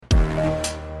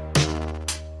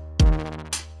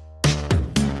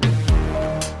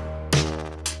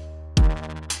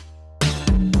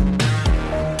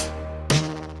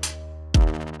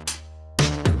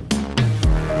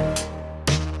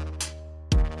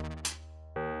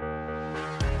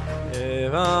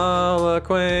If all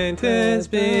acquaintance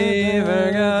be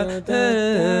forgot,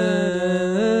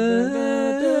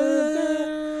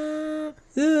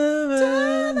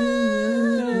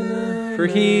 for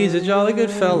he's a jolly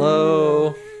good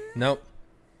fellow. Nope.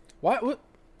 What?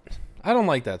 I don't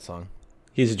like that song.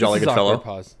 He's a jolly good fellow.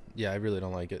 Pause. Yeah, I really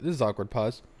don't like it. This is awkward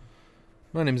pause.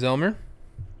 My name's Elmer.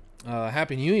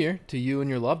 Happy New Year to you and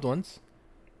your loved ones.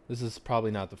 This is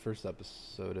probably not the first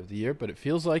episode of the year, but it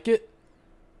feels like it.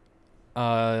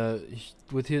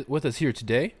 With us here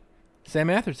today, Sam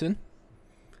Atherton.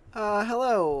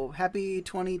 Hello. Happy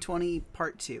 2020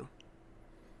 Part 2.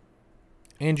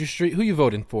 Andrew Street. Who you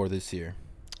voting for this year?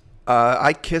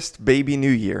 I kissed Baby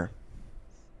New Year.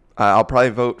 I'll probably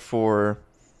vote for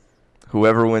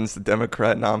whoever wins the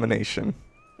Democrat nomination.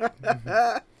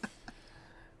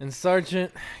 And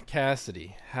Sergeant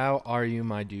Cassidy, how are you,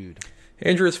 my dude?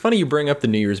 Andrew, it's funny you bring up the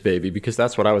New Year's Baby because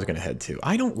that's what I was going to head to.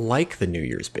 I don't like the New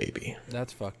Year's Baby.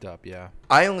 That's fucked up, yeah.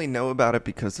 I only know about it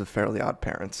because of Fairly Odd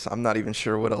Parents. I'm not even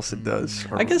sure what else it does.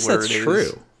 I guess that's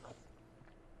true.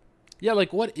 Yeah,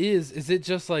 like what is it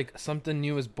just like something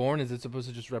new is born? Is it supposed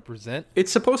to just represent?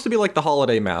 It's supposed to be like the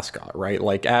holiday mascot, right?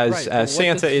 Like as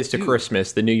Santa is to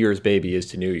Christmas, the New Year's Baby is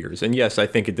to New Year's. And yes, I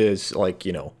think it is like,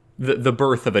 you know, the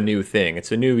birth of a new thing.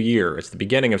 It's a new year. It's the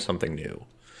beginning of something new.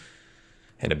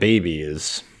 And a baby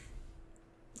is,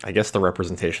 I guess, the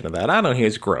representation of that. I don't know.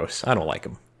 He's gross. I don't like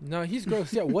him. No, he's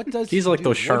gross. Yeah, what does he's he like do?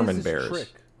 those What Charmin is his bears. trick?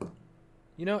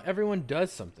 You know, everyone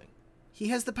does something. He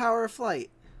has the power of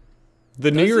flight. The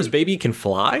New Year's he? Baby can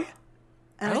fly?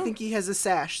 And I think he has a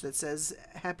sash that says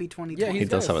Happy 2020. Yeah, He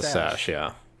does have a sash,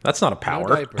 yeah. That's not a power.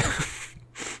 No diaper.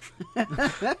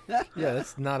 Yeah,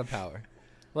 that's not a power.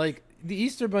 Like, the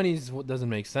Easter bunnies doesn't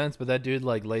make sense, but that dude,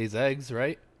 like, lays eggs,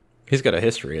 right? He's got a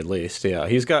history, at least. Yeah,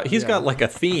 he's got like a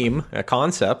theme, a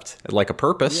concept, like a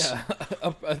purpose.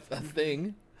 Yeah, a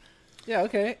thing. Yeah,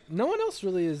 okay. No one else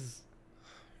really is.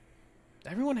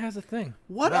 Everyone has a thing.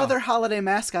 What other holiday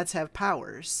mascots have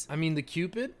powers? I mean, the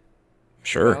Cupid.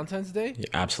 Sure. Valentine's Day. Yeah,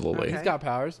 absolutely. Okay. He's got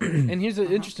powers. And here's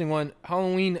an interesting one.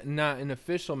 Halloween, not an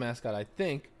official mascot, I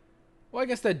think. Well, I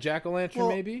guess that jack-o'-lantern,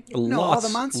 maybe. No, all the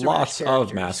Monster lots Mash of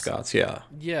characters. mascots. Yeah.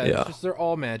 Yeah, it's just they're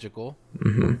all magical.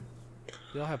 Mm-hmm.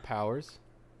 They all have powers.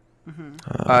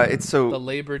 It's so The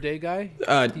Labor Day guy. He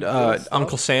does stuff.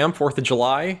 Uncle Sam, 4th of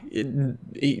July,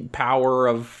 power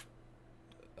of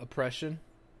Oppression.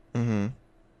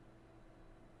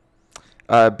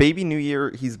 Baby New Year.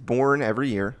 He's born every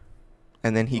year,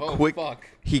 and then he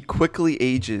quickly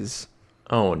ages.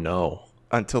 Oh no!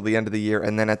 Until the end of the year,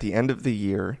 and then at the end of the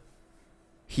year,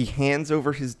 he hands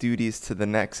over his duties to the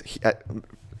next.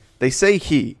 They say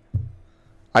he.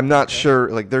 I'm not sure.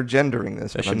 Like they're gendering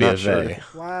this, That but should I'm be not a sure. they.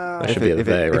 Wow. That should be a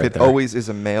they, right if it there. always is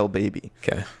a male baby.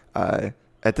 Okay.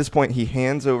 At this point, he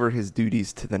hands over his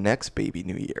duties to the next Baby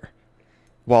New Year,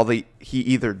 while he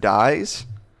either dies,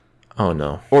 Oh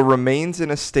no! or remains in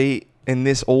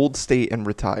this old state and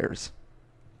retires.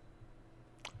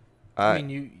 I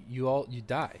mean, you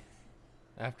die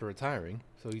after retiring,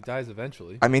 so he dies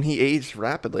eventually. I mean, he aged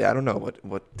rapidly. I don't know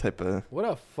what type of. What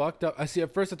a fucked up. I see.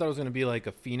 At first, I thought it was gonna be like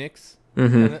a phoenix,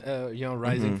 Mm-hmm.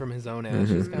 rising from his own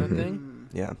ashes, kind of thing.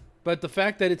 Yeah. But the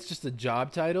fact that it's just a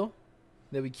job title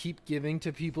that we keep giving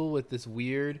to people with this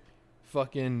weird,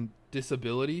 fucking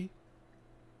disability.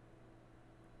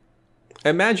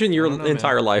 Imagine your know,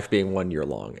 entire man. life being 1 year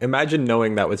long. Imagine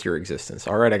knowing that was your existence.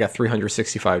 All right, I got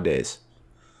 365 days.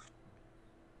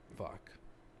 Fuck.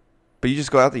 But you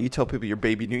just go out there, you tell people your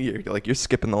Baby New Year, you're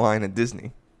skipping the line at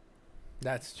Disney.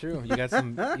 That's true. You got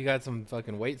some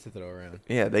fucking weights to throw around.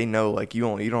 Yeah, they know you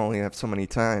don't only have so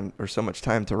much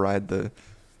time to ride the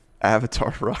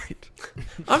Avatar ride.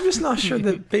 I'm just not sure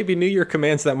that Baby New Year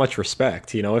commands that much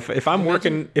respect. You know, if I'm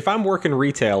working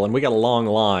retail and we got a long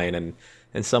line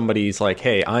and somebody's like,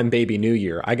 "Hey, I'm Baby New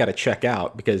Year. I got to check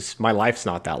out because my life's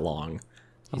not that long."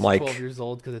 I'm He's like, 12 years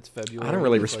old because it's February. I don't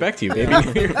really He's respect like, you,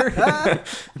 Baby New Year.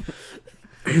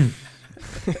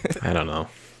 I don't know.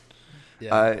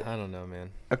 Yeah, I don't know,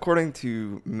 man. According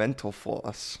to Mental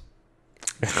Floss,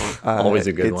 Always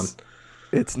a good one.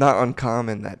 It's not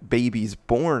uncommon that babies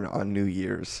born on New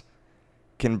Year's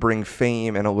can bring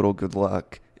fame and a little good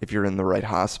luck if you're in the right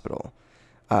hospital.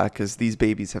 Because these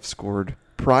babies have scored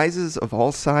prizes of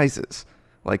all sizes,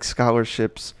 like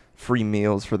scholarships, free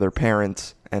meals for their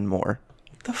parents, and more.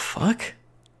 What the fuck?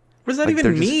 What does that Like, even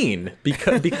they're just- mean?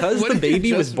 Because What the did you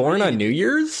baby was just born on read? New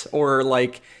Year's? Or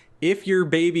like, if your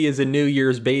baby is a New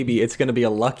Year's baby, it's going to be a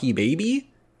lucky baby?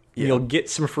 Yeah. You'll get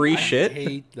some free shit?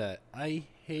 I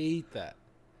hate that.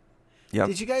 Yep.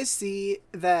 Did you guys see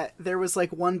that there was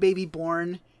like one baby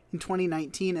born in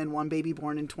 2019 and one baby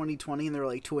born in 2020 and they were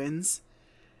like twins?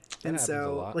 And happens a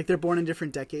so, lot. like, they're born in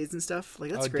different decades and stuff.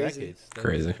 Like, that's crazy. Decades. That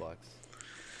Crazy. Is a flex.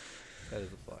 That is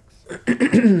a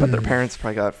flex. But their parents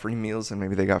probably got free meals and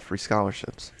maybe they got free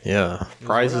scholarships. Yeah,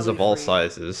 prizes of all Free.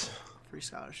 sizes. Free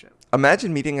scholarship.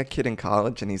 Imagine meeting a kid in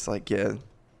college and he's like, yeah,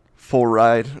 full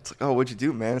ride. It's like, oh, what'd you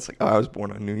do, man? It's like, oh, I was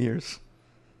born on New Year's.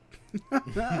 Oh,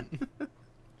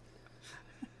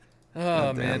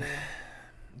 damn. man.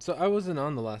 So I wasn't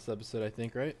on the last episode, I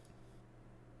think, right?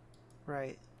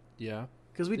 Right. Yeah.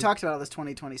 Because we talked about all this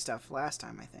 2020 stuff last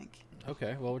time, I think.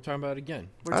 Okay, well, we're talking about it again.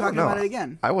 We're I don't talking know. about it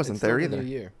again. I wasn't It's there still the either. New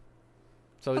year.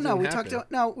 So Oh, it no, didn't we happen. talked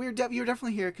about... No, you were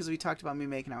definitely here because we talked about me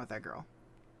making out with that girl.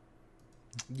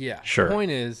 Yeah. Sure.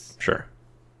 Point is, Sure.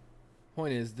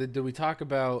 did we talk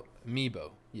about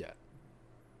Miibo yet?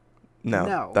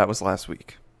 No, that was last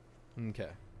week. Okay.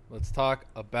 Let's talk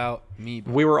about Miibo.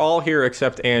 We were all here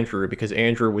except Andrew because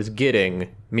Andrew was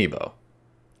getting Miibo.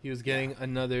 He was getting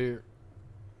another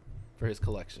for his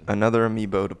collection. Another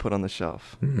amiibo to put on the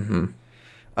shelf. Mm-hmm.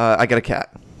 I got a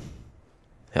cat.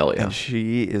 Hell yeah. And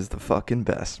she is the fucking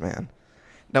best, man.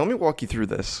 Now, let me walk you through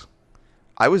this.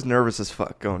 I was nervous as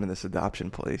fuck going to this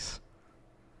adoption place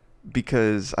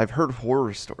because I've heard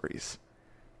horror stories.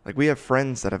 Like, we have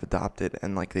friends that have adopted,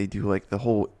 and, like, they do, like, the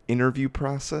whole interview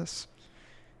process,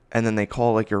 and then they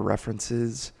call, like, your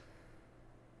references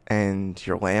and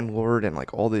your landlord and,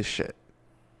 like, all this shit.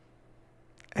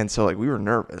 And so, like, we were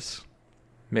nervous.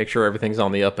 Make sure everything's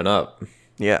on the up and up.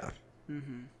 Yeah.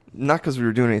 Mm-hmm. Not because we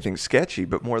were doing anything sketchy,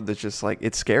 but more that just, like,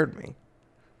 it scared me.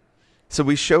 So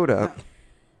we showed up.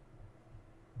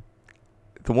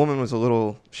 The woman was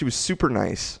she was super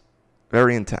nice,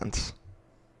 very intense.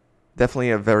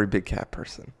 Definitely a very big cat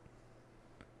person.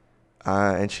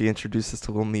 And she introduced us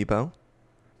to little Miibo.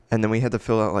 And then we had to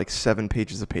fill out, like, 7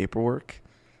 pages of paperwork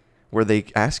where they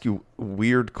ask you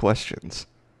weird questions.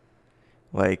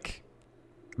 Like,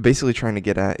 basically trying to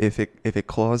get at if it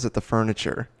claws at the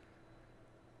furniture,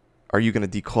 are you going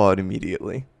to declaw it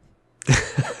immediately?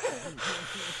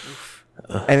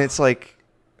 And it's like,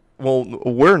 well,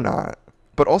 we're not.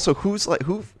 But also,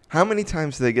 how many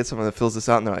times do they get someone that fills this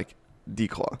out and they're like,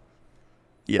 declaw?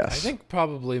 Yes. I think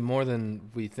probably more than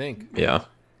we think. Yeah.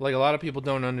 Like, a lot of people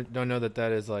don't know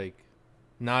that is, like,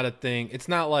 not a thing. It's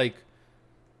not like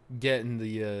getting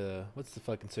the what's the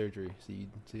fucking surgery so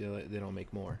they don't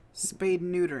make more. Spade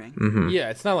and neutering. Mm-hmm. Yeah,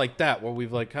 it's not like that where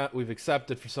we've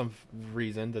accepted for some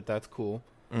reason that's cool.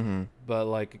 Mm-hmm. But,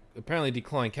 like, apparently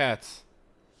declawing cats.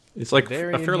 It's like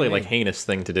Very a fairly inhumane. like heinous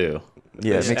thing to do.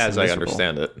 Yeah, it makes as them I miserable.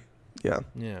 understand it. Yeah.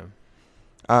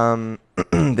 Yeah.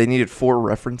 They needed 4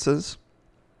 references.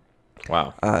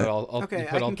 Wow. Okay, you I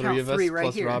put all can three count of us 3 right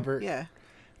plus here. Robert. Yeah.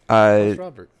 Plus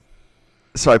Robert.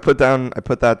 So I put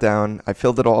that down. I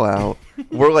filled it all out.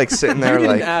 We're like sitting there You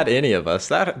didn't like, add any of us.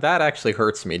 That actually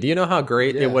hurts me. Do you know how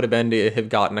great Yeah. it would have been to have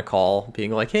gotten a call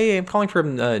being like, "Hey, I'm calling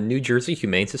from New Jersey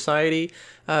Humane Society.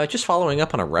 Just following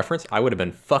up on a reference." I would have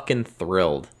been fucking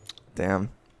thrilled. damn.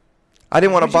 I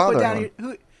didn't want to bother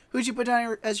him. Who'd you put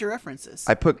down as your references?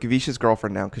 I put Gavisha's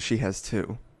girlfriend down because she has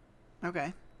 2.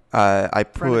 Okay. I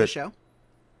Friend of the put show.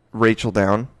 Rachel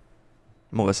down,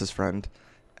 Melissa's friend,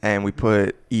 and we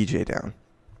put EJ down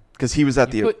because he was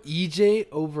at You the put EJ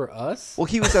over us? well,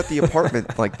 he was at the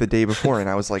apartment like the day before, and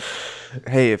I was like,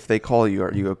 "Hey, if they call you,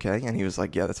 are you okay?" And he was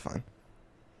like, "Yeah, that's fine."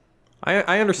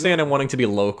 I understand him wanting to be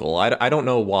local. I don't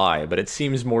know why, but it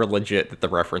seems more legit that the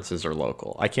references are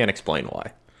local. I can't explain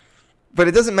why. But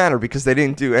it doesn't matter because they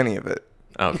didn't do any of it.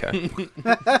 Okay.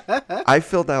 I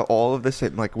filled out all of this.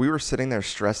 And, like, we were sitting there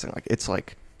stressing. Like, it's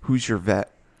like, who's your vet?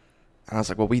 And I was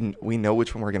like, well, we know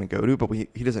which one we're gonna go to, but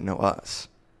he doesn't know us.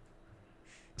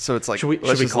 So it's like, Should we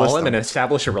let's just call list him and them.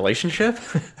 establish a relationship?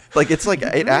 Like, it's like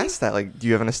it asks that. Like, do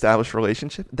you have an established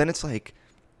relationship? Then it's like,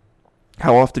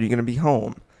 how often are you gonna be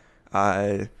home?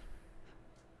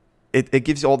 It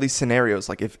gives you all these scenarios.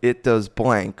 Like, if it does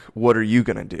blank, what are you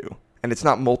gonna do? And it's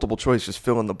not multiple choice, just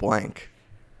fill in the blank.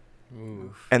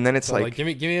 Ooh. And then it's So, like, give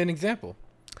me an example.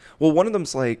 well, one of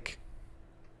them's like,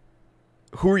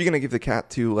 who are you going to give the cat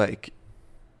to, like,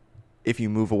 if you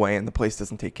move away and the place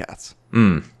doesn't take cats?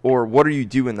 Mm. Or what do you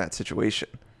do in that situation?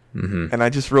 Mm-hmm. And I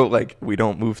just wrote, like, we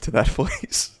don't move to that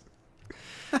place.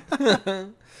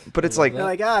 But it's like, They're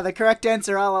like, the correct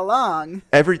answer all along.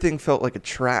 everything felt like a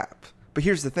trap. But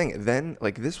here's the thing. Then,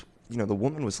 like, this, the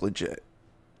woman was legit.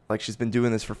 Like, she's been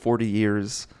doing this for 40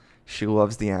 years. She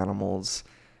loves the animals.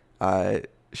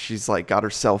 She's, like, got her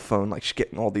cell phone. Like, she's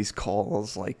getting all these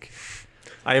calls. Like,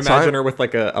 I imagine her with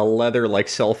like a leather like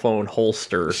cell phone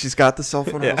holster. she's got the cell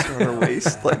phone holster on her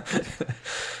waist. Like,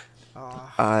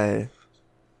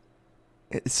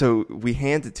 so we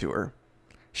hand it to her.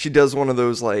 She does one of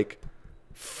those, like,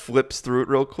 flips through it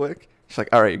real quick. She's like,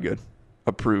 all right, you're good.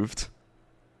 Approved.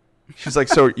 She's like,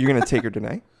 so you're going to take her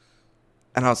tonight?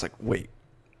 And I was like, wait,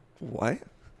 what?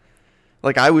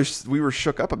 Like, we were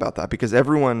shook up about that because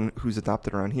everyone who's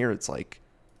adopted around here, it's like,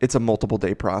 it's a multiple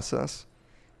day process.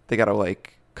 They got to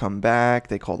like come back.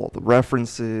 They called all the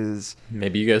references.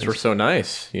 Maybe you guys were so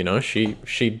nice. You know, she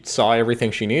saw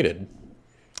everything she needed.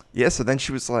 Yeah. So then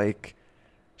she was like,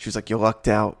 you lucked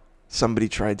out. Somebody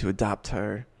tried to adopt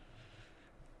her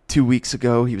 2 weeks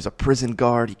ago. He was a prison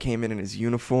guard. He came in his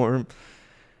uniform.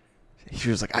 She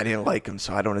was like, I didn't like him,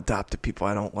 so I don't adopt the people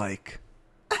I don't like.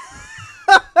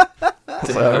 I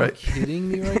was like, all right. Kidding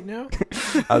me right now?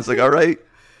 I was like, all right.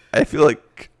 I feel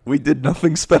like we did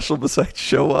nothing special besides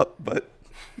show up, but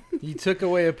You took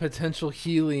away a potential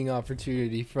healing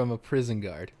opportunity from a prison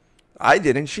guard. I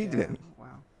didn't. She didn't. Wow.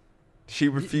 She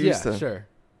refused to. Sure.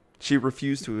 She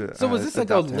refused to. So was this like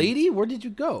a adopt him. lady? Where did you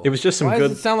go? It was just some Why good.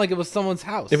 does it sound like it was someone's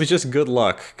house? It was just good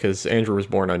luck because Andrew was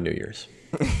born on New Year's.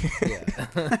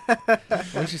 Yeah.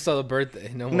 Once you saw the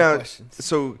birthday, no more No, questions.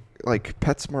 so like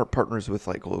PetSmart partners with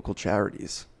like local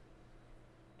charities,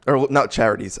 or not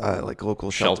charities, like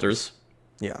local shelters.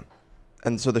 Yeah,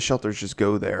 and so the shelters just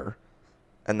go there,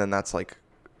 and then that's like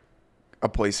a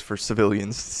place for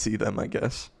civilians to see them, I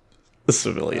guess. The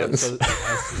civilians,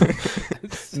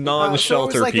 So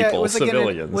non-shelter So it was like people, was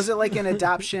civilians. was it like an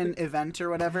adoption event or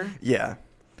whatever? Yeah,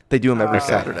 they do them every Okay.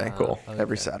 Saturday. Cool.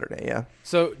 Every Okay. Saturday, yeah.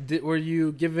 So were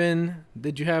you given?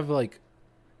 Did you have like?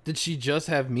 Did she just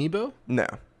have Miibo? No,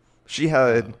 she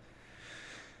had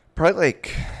probably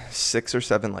like 6 or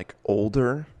 7 like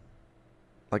older,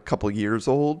 like couple years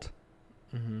old,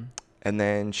 Mm-hmm. and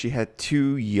then she had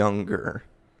 2 younger.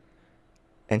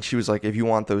 And she was like, if you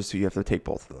want those 2, you have to take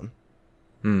both of them.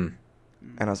 Hmm.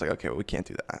 And I was like, okay, well, we can't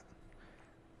do that.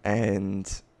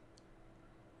 And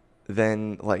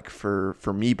then like for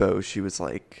Miibo, she was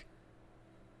like,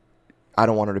 I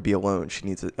don't want her to be alone. She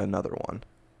needs another one.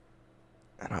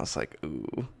 And I was like,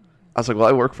 ooh. I was like, well,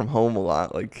 I work from home a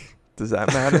lot. Like, does that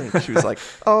matter? And she was like,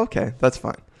 oh, okay, that's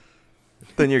fine.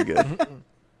 Then you're good.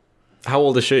 How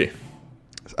old is she?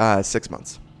 6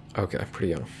 months. Okay,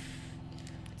 pretty young.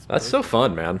 That's so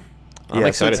fun, man. I'm Yeah, so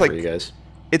excited it's for like- you guys.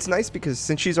 It's nice because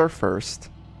since she's our first,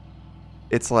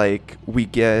 it's like we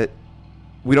don't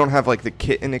have like the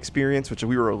kitten experience, which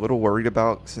we were a little worried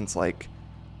about since like,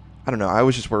 I don't know, I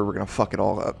was just worried we're going to fuck it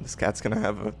all up. This cat's going to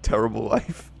have a terrible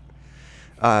life.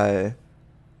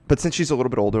 But since she's a little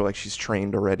bit older, like she's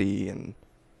trained already and,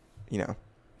 you know,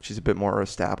 she's a bit more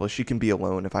established. She can be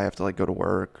alone if I have to like go to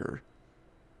work or,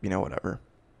 you know, whatever.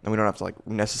 And we don't have to like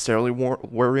necessarily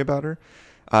worry about her.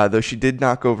 Though she did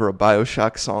knock over a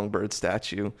BioShock Songbird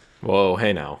statue Whoa,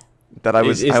 hey now. that I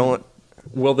was.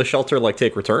 Will the shelter like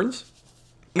take returns?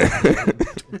 When's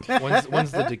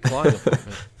the decline appointment?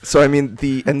 So I mean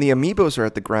the amiibos are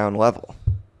at the ground level.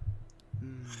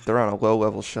 They're on a low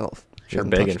level shelf. You're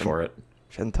begging for it.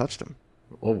 She hadn't touched them.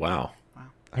 Oh wow.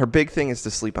 Her big thing is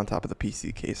to sleep on top of the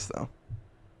PC case, though.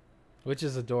 Which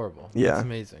is adorable. Yeah. That's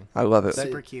amazing. I love it. That-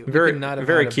 Super cute. We Very could not have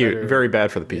very had a cute. better- Very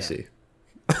bad for the PC.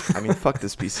 I mean, fuck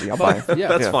this PC. I'll buy it. Yeah,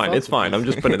 That's yeah, fine. fuck It's the fine. I'm PC.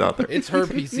 just putting it out there. It's her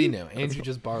PC now. Andrew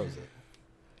just borrows it.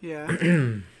 Yeah.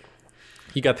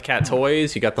 You got the cat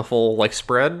toys. You got the full like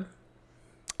spread.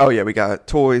 Oh yeah, we got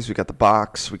toys. We got the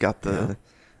box. We got the.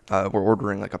 We're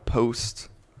ordering like a post.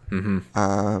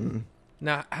 Mm-hmm.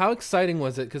 Now, how exciting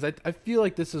was it? Because I feel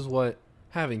like this is what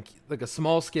having like a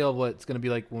small scale of what it's going to be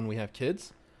like when we have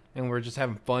kids, and we're just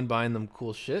having fun buying them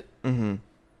cool shit. Mm-hmm.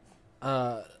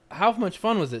 How much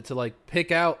fun was it to like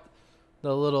pick out her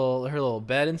little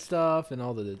bed and stuff, and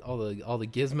all the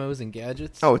gizmos and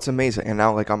gadgets? Oh, it's amazing. And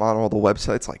now like I'm on all the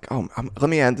websites. Like, let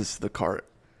me add this to the cart.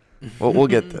 We'll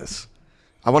get this.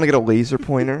 I want to get a laser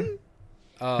pointer.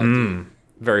 Oh, dude,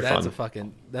 Very that's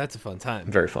fun. that's a fun time.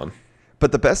 Very fun.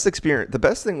 But the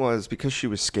best thing was because she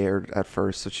was scared at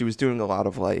first, so she was doing a lot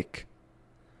of like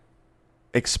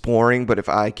exploring. But if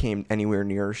I came anywhere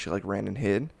near her, she like ran and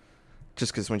hid,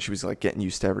 just because when she was like getting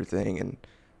used to everything and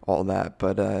all that.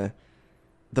 But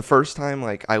the first time,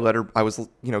 like I was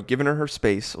giving her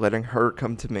space, letting her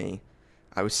come to me.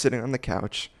 I was sitting on the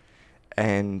couch,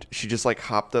 and she just like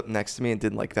hopped up next to me and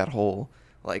did like that whole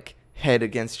like head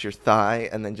against your thigh,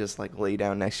 and then just like lay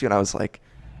down next to you, and I was like,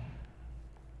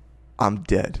 I'm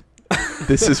dead.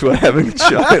 This is what having a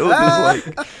child is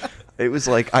like. It was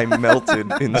like I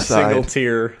melted A single inside.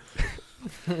 tear.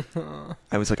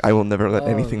 I was like, I will never let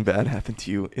anything bad happen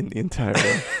to you in the entire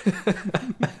life.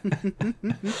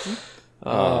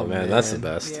 Oh man, that's the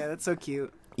best. Yeah, that's so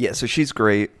cute. Yeah, so she's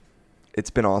great. It's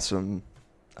been awesome.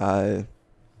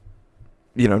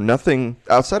 Nothing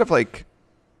outside of like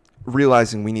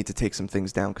realizing we need to take some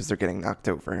things down because they're getting knocked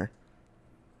over.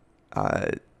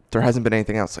 There hasn't been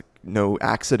anything else, like no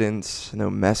accidents, no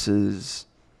messes.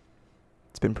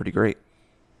 It's been pretty great.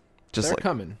 Just They're like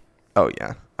coming. Oh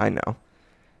yeah, I know.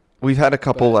 We've had a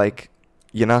couple But- like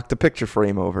you knocked a picture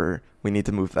frame over. We need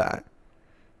to move that.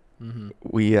 Mm-hmm.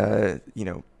 We I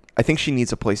think she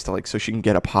needs a place to so she can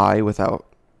get up high without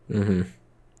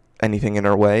anything in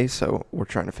her way. So we're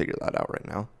trying to figure that out right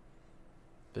now.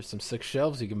 There's some 6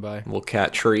 shelves you can buy. Little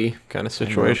cat tree kind of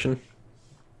situation.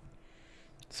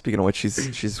 Speaking of which,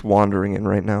 she's wandering in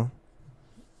right now.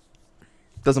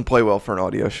 Doesn't play well for an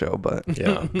audio show, but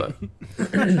Yeah, but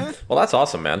well, that's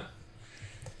awesome, man.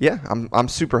 yeah, I'm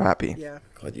super happy. Yeah.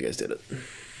 Glad you guys did it.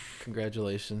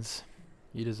 Congratulations.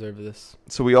 You deserve this.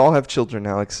 So we all have children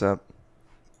now except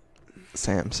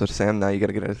Sam. So Sam, now you got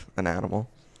to get an animal.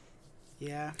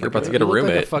 Yeah. You're about to You get a look like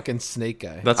roommate. a fucking snake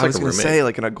guy. That's I like was a gonna roommate say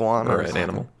like an iguana or or an something.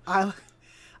 animal.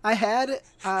 I had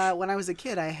when I was a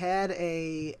kid, I had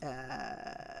a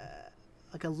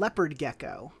like a leopard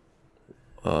gecko,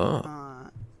 Oh,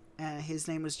 and his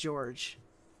name was George.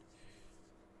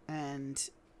 And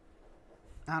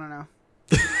I don't know.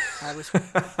 I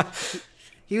was.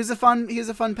 He was a fun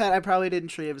pet. I probably didn't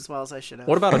treat him as well as I should have.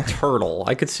 what about a turtle?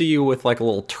 I could see you with like a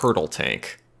little turtle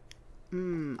tank.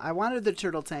 I wanted the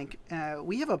turtle tank.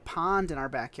 We have a pond in our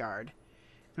backyard,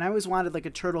 and I always wanted like a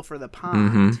turtle for the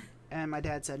pond. And my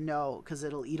dad said no because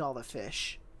it'll eat all the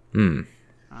fish.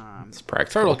 It's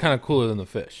practical. Turtle kind of cooler than the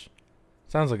fish.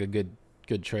 Sounds like a good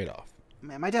trade-off.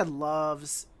 Man, my dad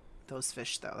loves those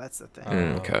fish though. That's the thing.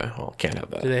 Okay, well, can't have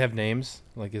that. Do they have names?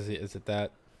 Like, is it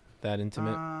that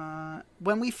intimate?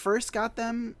 When we first got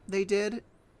them, they did,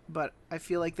 but I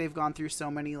feel like they've gone through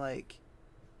so many like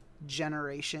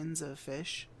generations of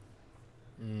fish,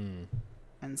 and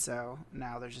so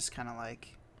now they're just kind of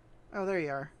like, oh, there you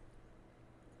are.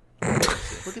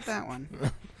 Look at that one.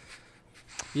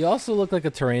 You also look like a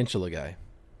tarantula guy.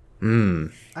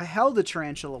 I held a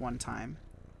tarantula one time.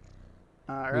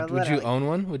 Would you own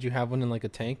one? Would you have one in like a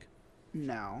tank?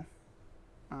 No.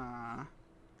 I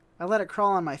let it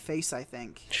crawl on my face, I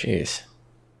think. Jeez.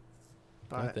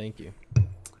 But Oh, thank you.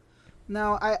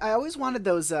 no, I always wanted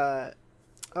those. What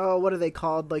are they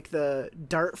called? Like the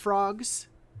dart frogs.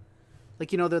 Like,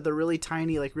 they're the really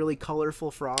tiny, like really colorful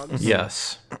frogs.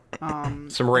 Yes. Some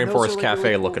Some Rainforest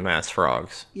Cafe looking ass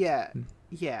frogs. Yeah,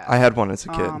 yeah. I had one as a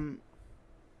kid.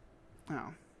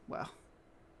 Oh, well.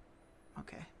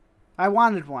 Okay. I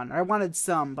wanted one. I wanted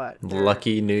some, but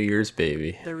Lucky New Year's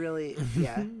baby. they're really,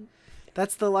 yeah.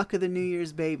 That's the luck of the New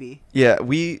Year's baby. Yeah,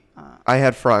 I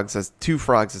had two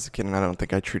frogs as a kid, and I don't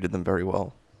think I treated them very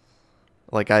well.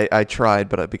 Like I tried,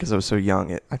 but because I was so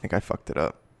young, I think I fucked it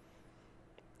up.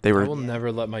 They I were will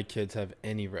never let my kids have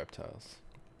any reptiles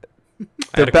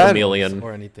I had a bad. chameleon.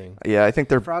 or anything. yeah, I think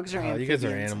they're Frogs are Oh, you guys are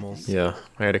amphibians, I animals. think. Yeah,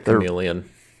 I had a They're- chameleon.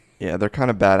 they're kind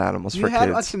of bad animals You for had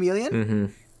a kids.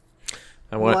 chameleon?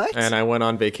 I What? went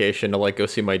on vacation to go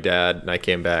see my dad, and I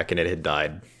came back and it had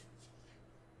died.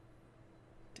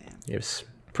 Damn. It was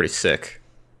pretty sick.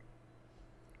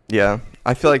 Yeah,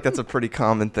 I feel like that's a pretty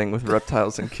common thing with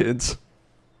reptiles and kids.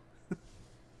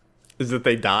 Is that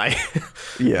they die?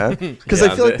 Yeah, because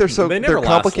I feel like they never last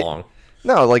complicated. long.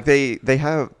 No, like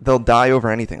they'll die over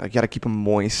anything. Like you got to keep them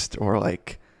moist or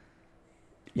like,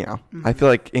 I feel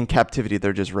like in captivity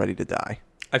they're just ready to die.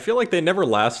 I feel like they never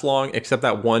last long, except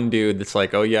that one dude that's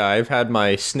like, oh yeah, I've had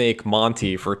my snake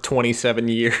Monty for 27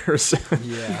 years.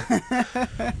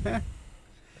 Yeah.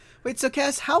 Wait, so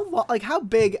Cass, how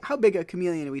big a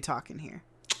chameleon are we talking here?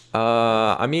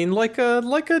 I mean, like a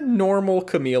normal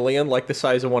chameleon, like the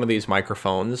size of one of these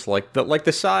microphones, like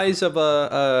the size of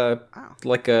a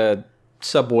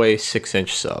Subway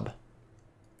 6-inch sub.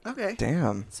 Okay.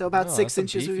 Damn. So about Oh, 6 that's a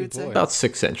inches, we beefy would say. boy. About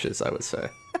 6 inches, I would say.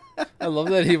 I love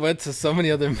that he went to so many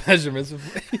other measurements.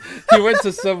 He went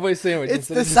to Subway sandwiches. It's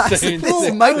the size of same this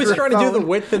thing. I was trying to do the microphone.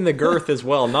 width and the girth as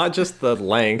well, not just the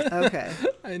length. Okay.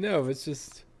 I know. It's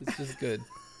just good.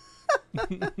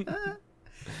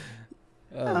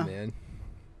 Oh man.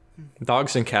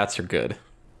 Dogs and cats are good.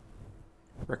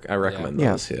 I recommend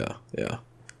Yeah. those. Yeah.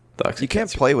 Dogs. You and can't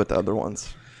cats are- play with the other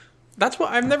ones. That's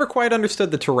what I've never quite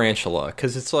understood the tarantula,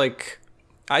 because it's like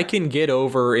I can get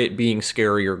over it being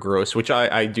scary or gross, which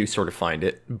I do sort of find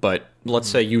it, but let's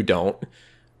say you don't.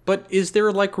 But is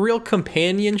there like real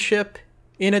companionship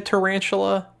in a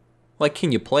tarantula? Like,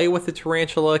 can you play with a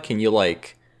tarantula? Can you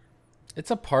like It's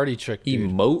a party trick,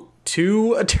 dude. emote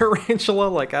to a tarantula?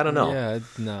 Like, I don't know. Yeah,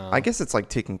 no. I guess it's like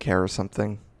taking care of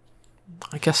something.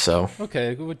 I guess so.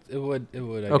 Okay, it would. I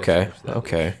guess, Okay, finish that.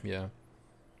 okay. Yeah.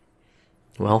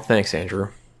 Well, thanks, Andrew.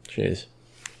 Jeez.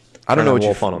 I don't know what you.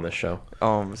 wolf on this show.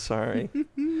 Oh, I'm sorry.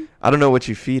 I don't know what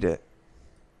you feed it.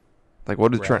 Like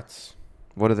what do Rats.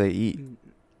 What do they eat?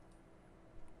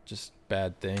 Just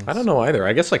bad things. I don't know either.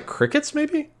 I guess like crickets,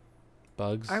 maybe.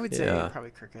 Bugs. I would say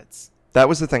probably crickets. That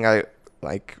was the thing I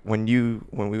like when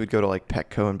we would go to like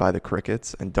Petco and buy the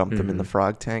crickets and dump them in the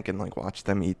frog tank and like watch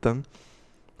them eat them.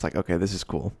 It's like, okay, this is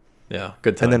cool. Yeah,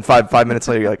 good time. And then five minutes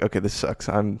later, you're like, okay, this sucks.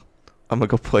 I'm gonna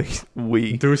go play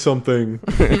Wii. Do something.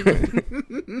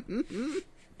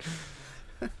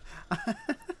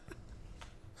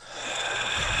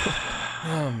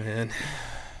 Oh man.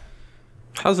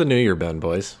 How's the new year been,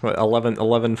 boys? What,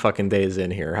 11 fucking days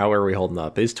in here. How are we holding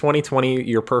up? Is 2020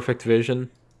 your perfect vision?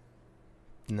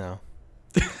 No.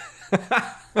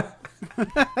 All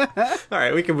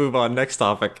right, we can move on. Next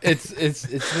topic. It's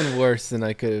been worse than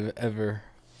I could have ever.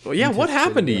 Well, yeah, what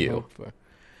happened to you? All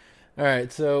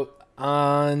right, so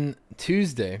on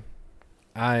Wednesday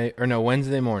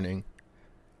morning,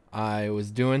 I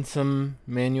was doing some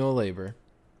manual labor,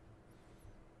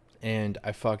 and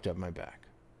I fucked up my back.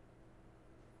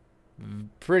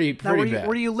 Pretty bad.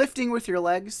 Were you lifting with your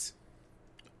legs?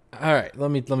 All right,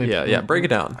 let me. Yeah, break it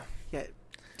down. Yeah,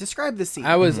 describe the scene.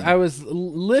 I was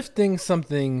lifting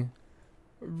something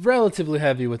relatively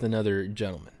heavy with another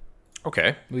gentleman.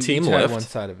 Okay, We team each had lift. one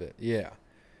side of it, yeah,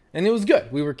 and it was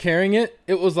good. We were carrying it.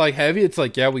 It was like heavy. It's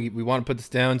like, yeah, we want to put this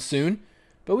down soon,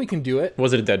 but we can do it.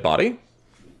 Was it a dead body?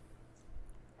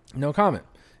 No comment.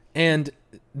 And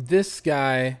this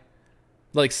guy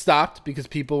like stopped because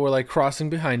people were like crossing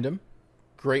behind him.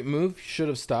 Great move. Should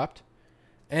have stopped.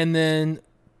 And then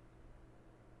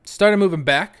started moving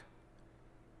back.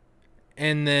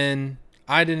 And then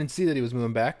I didn't see that he was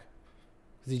moving back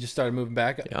because he just started moving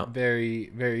back very,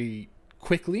 very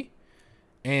quickly.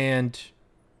 And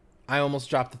I almost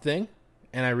dropped the thing,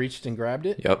 and I reached and grabbed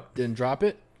it. Yep. Didn't drop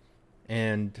it,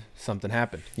 and something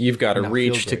happened. You've got to Not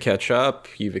reach feel to great. catch up.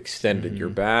 You've extended your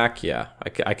back. Yeah,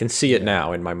 I can see it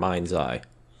now in my mind's eye.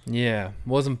 Yeah,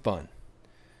 wasn't fun.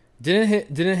 Didn't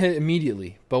hit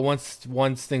immediately, but once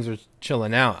things were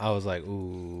chilling out, I was like,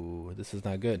 ooh, this is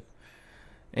not good.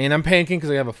 And I'm panicking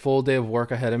because I have a full day of work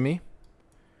ahead of me.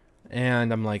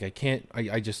 And I'm like, I can't,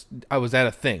 I was at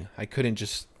a thing. I couldn't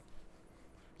just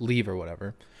leave or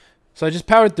whatever. So I just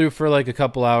powered through for like a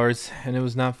couple hours, and it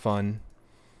was not fun.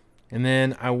 And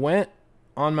then I went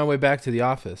on my way back to the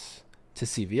office to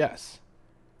CVS.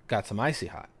 Got some Icy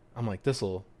Hot. I'm like,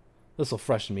 this'll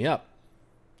freshen me up.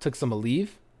 Took some Aleve.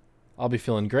 I'll be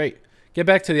feeling great. Get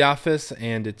back to the office,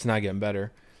 and it's not getting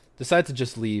better. Decide to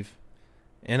just leave.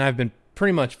 And I've been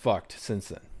pretty much fucked since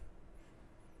then.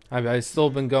 I've still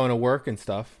been going to work and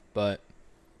stuff, but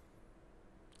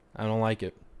I don't like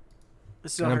it. It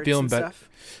still and I'm hurts feeling and better. stuff?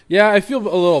 Yeah, I feel a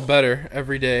little better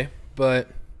every day, but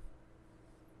I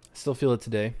still feel it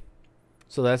today.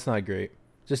 So that's not great.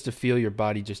 Just to feel your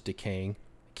body just decaying.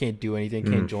 Can't do anything,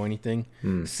 can't enjoy anything.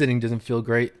 Sitting doesn't feel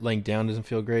great. Laying down doesn't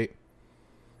feel great.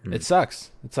 It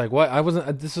sucks. It's like, what?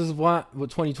 This is what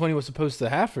 2020 was supposed to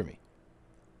have for me.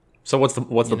 So what's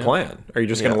the plan? Are you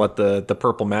just gonna let the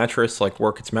purple mattress like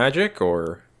work its magic,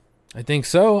 or? I think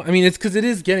so. I mean, it's because it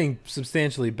is getting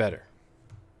substantially better.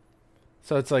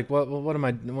 So it's like, what am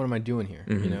I doing here?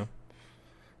 You know.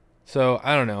 So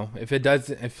I don't know if it does.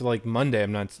 If like Monday,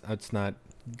 it's not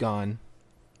gone.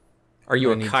 Are you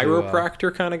I a need to,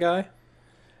 chiropractor kind of guy?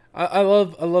 I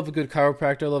love a good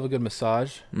chiropractor. I love a good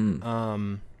massage.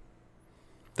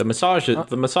 The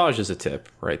massage is a tip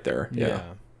right there. Yeah.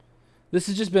 This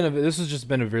has just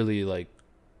been a really like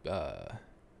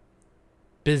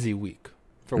busy week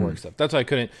for work stuff. That's why I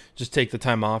couldn't just take the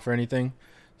time off or anything.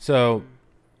 So,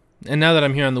 and now that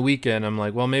I'm here on the weekend, I'm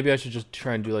like, well, maybe I should just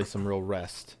try and do like some real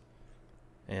rest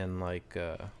and like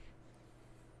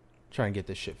try and get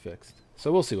this shit fixed.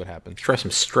 So we'll see what happens. Try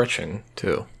some stretching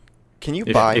too. Can you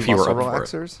buy if you were muscle up for it.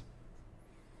 relaxers?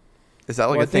 Is that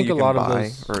like Well, a thing you can buy,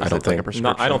 those- or is I don't it like a think. prescription?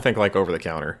 I don't think like over the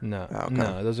counter. No, Oh, okay.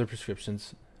 no, those are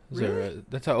prescriptions. Really?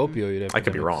 That's how opioid. I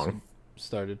could be epidemics wrong.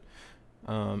 Started.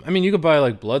 I mean, you could buy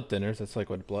like blood thinners. That's like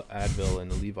what Advil and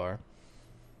Aleve are.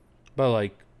 But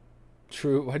like,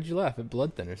 why'd you laugh at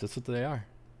blood thinners? That's what they are.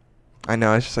 I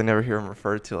know. It's just I never hear them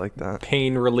referred to like that.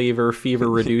 Pain reliever, fever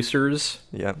reducers.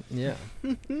 Yeah. Yeah.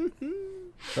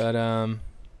 But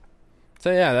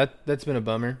so yeah, that's been a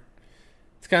bummer.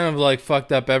 It's kind of like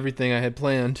fucked up everything I had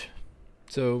planned.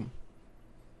 So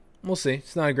we'll see.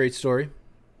 It's not a great story.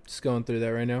 Just going through that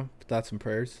right now. Thoughts and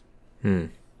prayers. Do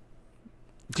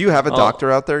you have a doctor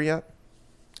out there yet?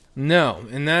 No,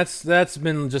 and that's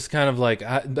been just kind of like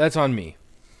that's on me.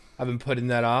 I've been putting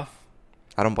that off.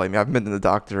 I don't blame you. I've been to the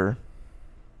doctor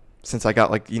since I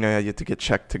got you had to get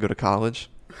checked to go to college.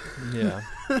 Yeah.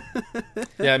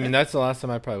 Yeah, I mean, that's the last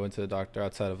time I probably went to the doctor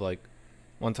outside of like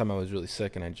one time I was really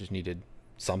sick and I just needed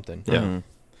something. Yeah.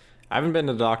 I haven't been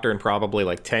to the doctor in probably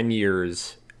like 10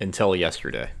 years until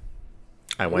yesterday.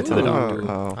 I went to the doctor.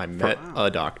 I met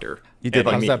a doctor. You did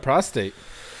How's that prostate?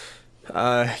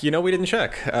 We didn't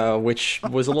check, which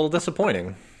was a little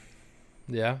disappointing.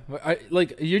 Yeah,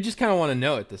 you just kind of want to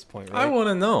know at this point, right? I want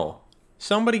to know.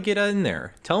 Somebody get in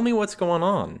there. Tell me what's going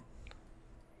on.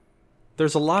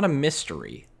 There's a lot of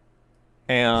mystery,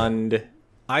 and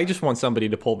I just want somebody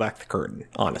to pull back the curtain,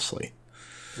 honestly.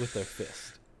 With their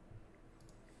fist.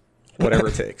 Whatever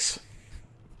it takes.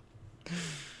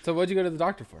 So what'd you go to the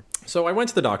doctor for? So I went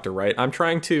to the doctor, right? I'm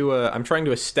trying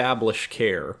to establish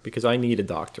care because I need a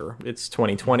doctor. It's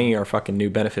 2020. Our fucking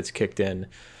new benefits kicked in.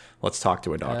 Let's talk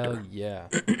to a doctor. Hell yeah.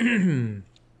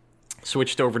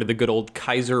 Switched over to the good old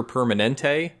Kaiser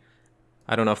Permanente.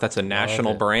 I don't know if that's a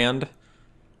national brand.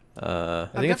 I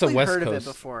think it's a West heard Coast. of it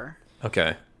before.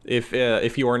 Okay.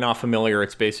 If you are not familiar,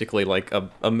 it's basically like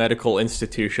a medical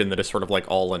institution that is sort of like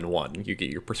all in one. You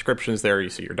get your prescriptions there, you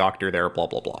see your doctor there, blah,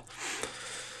 blah, blah.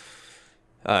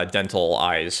 Dental,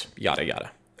 eyes, yada,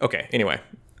 yada. Okay, anyway.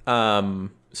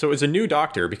 So it was a new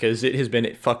doctor because it has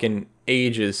been fucking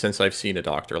ages since I've seen a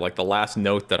doctor. Like the last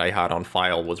note that I had on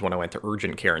file was when I went to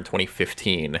urgent care in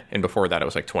 2015. And before that, it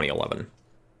was like 2011.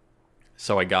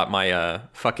 So I got my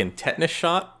fucking tetanus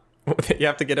shot. You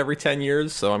have to get every 10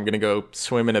 years. So I'm going to go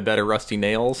swim in a bed of rusty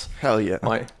nails. Hell yeah.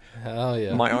 Hell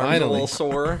yeah. My arm's a little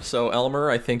sore. So Elmer,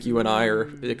 I think you and I are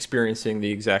experiencing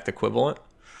the exact equivalent.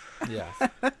 Yeah.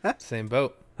 Same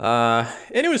boat. And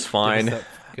it was fine.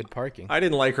 Good parking. I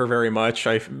didn't like her very much.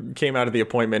 I came out of the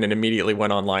appointment and immediately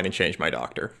went online and changed my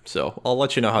doctor. So I'll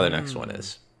let you know how the next one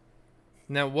is.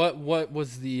 Now, what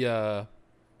was the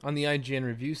on the IGN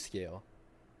review scale?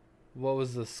 What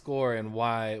was the score and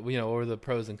why? What were the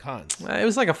pros and cons? It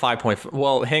was like a 5 point.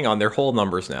 Well, hang on, they're whole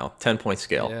numbers now. 10-point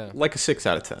scale. Yeah. Like a 6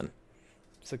 out of 10.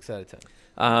 6 out of 10.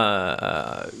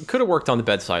 Could have worked on the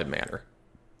bedside manner.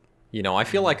 I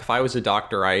feel like if I was a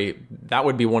doctor, that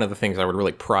would be one of the things I would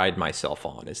really pride myself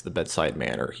on is the bedside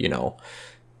manner,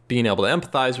 being able to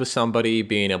empathize with somebody,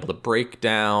 being able to break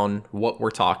down what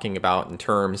we're talking about in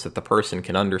terms that the person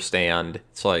can understand.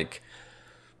 It's like,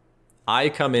 I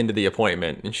come into the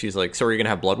appointment and she's like, so are you going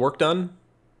to have blood work done?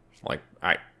 I'm like,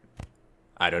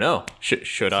 I don't know.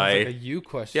 Should I? Like a you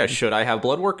question. Yeah, should I have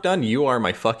blood work done? You are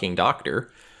my fucking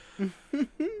doctor.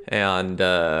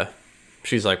 And,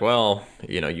 she's like, well,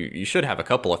 you should have a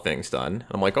couple of things done.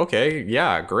 I'm like, okay,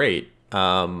 yeah, great.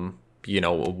 What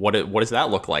does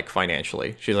that look like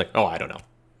financially? She's like, oh, I don't know.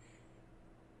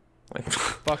 Like,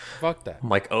 fuck that. I'm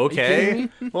like, okay.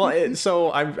 Well,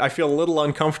 so I feel a little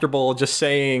uncomfortable just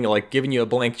saying, like, giving you a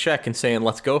blank check and saying,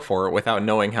 let's go for it without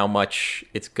knowing how much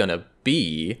it's going to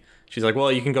be. She's like,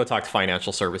 well, you can go talk to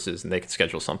financial services and they can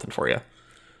schedule something for you.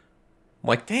 I'm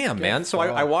like, damn, man. So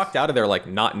I walked out of there, like,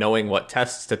 not knowing what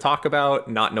tests to talk about,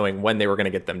 not knowing when they were going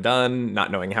to get them done,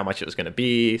 not knowing how much it was going to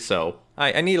be. So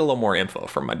I need a little more info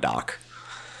from my doc.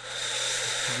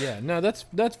 Yeah, no, that's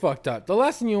fucked up. The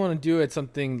last thing you want to do at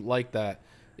something like that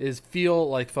is feel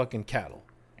like fucking cattle.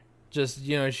 Just,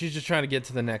 she's just trying to get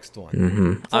to the next one.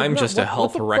 Mm-hmm. I'm just a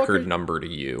health record number to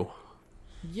you.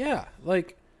 Yeah,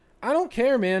 like, I don't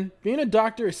care, man. Being a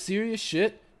doctor is serious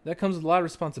shit. That comes with a lot of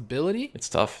responsibility. It's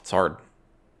tough. It's hard.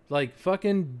 Like,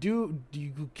 fucking you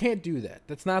can't do that.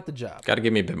 That's not the job. Got to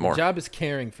give me a bit more. The job is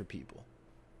caring for people.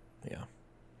 Yeah.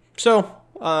 So,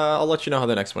 I'll let you know how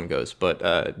the next one goes. But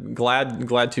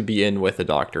glad to be in with a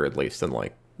doctor at least and,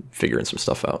 like, figuring some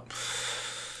stuff out.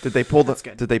 Did they pull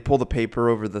the paper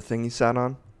over the thing you sat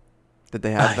on? Did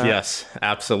they have that? Yes,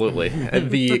 absolutely.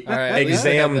 The right,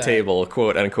 exam table,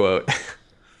 quote unquote.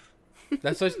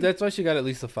 That's why she got at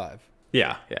least a 5.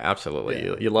 Yeah, absolutely.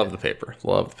 Yeah, you love the paper.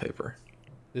 Love the paper.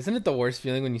 Isn't it the worst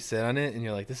feeling when you sit on it and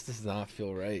you're like, this does not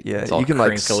feel right? Yeah, it's all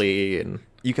crinkly and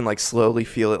you can like slowly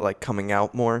feel it like coming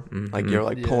out more. Mm-hmm. Like you're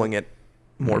like pulling it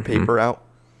more paper out.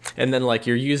 And then like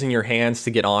you're using your hands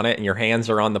to get on it and your hands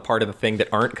are on the part of the thing that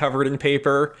aren't covered in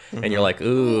paper and you're like,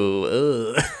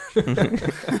 ooh. Did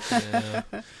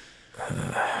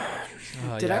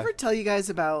I ever tell you guys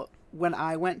about when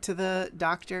I went to the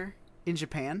doctor in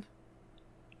Japan?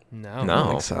 No. I don't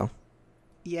think so.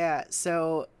 Yeah,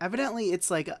 so evidently it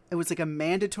was like a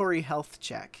mandatory health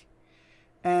check.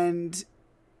 And,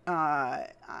 I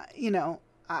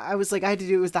was like, I had to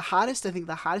do, it was the hottest day of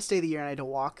the year, and I had to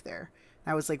walk there.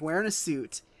 I was like wearing a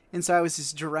suit, and so I was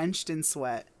just drenched in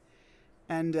sweat.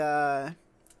 And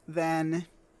then,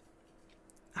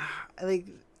 I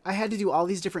had to do all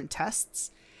these different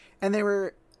tests, and they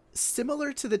were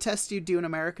similar to the tests you do in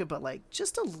America, but like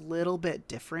just a little bit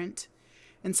different.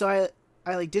 And so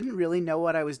I like didn't really know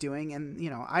what I was doing, and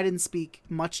I didn't speak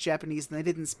much Japanese and they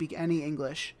didn't speak any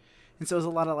English, and so it was a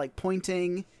lot of like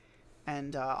pointing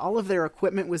and all of their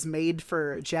equipment was made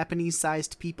for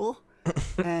Japanese-sized people,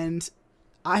 and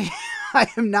I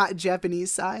am not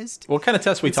Japanese-sized. What kind of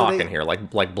tests we talking here?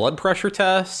 Like blood pressure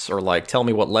tests, or like tell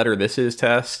me what letter this is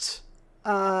tests?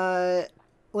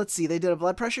 Let's see. They did a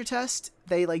blood pressure test.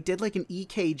 They like did like an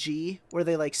EKG where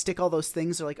they like stick all those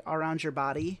things like around your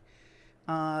body.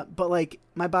 But like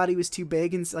my body was too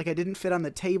big and like I didn't fit on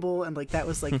the table and like that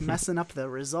was like messing up the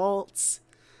results.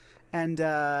 And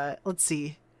let's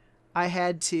see. I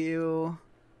had to.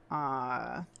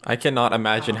 I cannot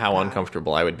imagine how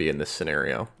uncomfortable I would be in this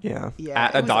scenario. Yeah.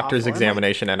 At a doctor's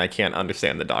examination, and I can't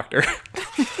understand the doctor.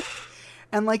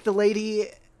 And like the lady,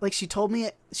 like she told me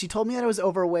that I was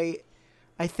overweight,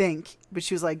 I think, but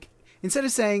she was like, instead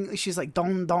of saying, she's like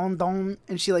don don don,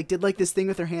 and she like did like this thing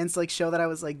with her hands to like show that I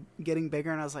was like getting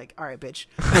bigger, and I was like, all right, bitch,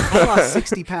 I lost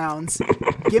 60 pounds,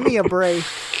 give me a break.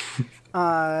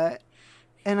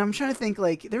 And I'm trying to think,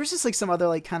 like, there was just, like, some other,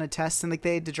 like, kind of tests, and, like,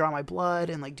 they had to draw my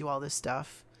blood and, like, do all this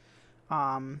stuff.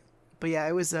 But, yeah,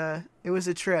 it was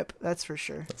a trip, that's for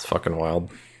sure. That's fucking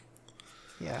wild.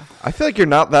 Yeah. I feel like you're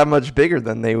not that much bigger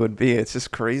than they would be. It's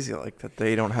just crazy, like, that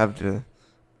they don't have the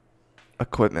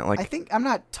equipment. Like, I think I'm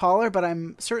not taller, but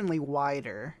I'm certainly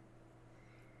wider.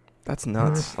 That's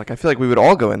nuts. Like, I feel like we would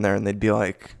all go in there, and they'd be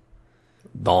like...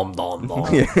 Dom, dom,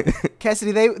 dom. Yeah.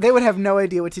 Cassidy, they would have no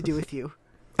idea what to do with you.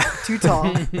 Too tall.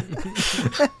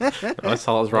 As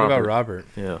tall as Robert. What about Robert?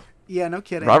 Yeah. Yeah, no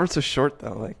kidding. Robert's so short,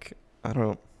 though. Like, I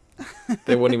don't...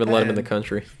 They wouldn't even let him in the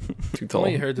country. Too tall.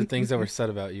 Only heard the things that were said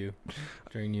about you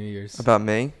during New Year's. About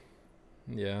me?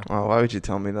 Yeah. Oh, why would you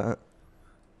tell me that?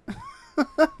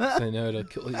 'Cause I know it'll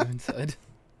kill you inside.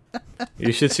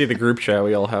 You should see the group chat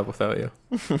we all have without you.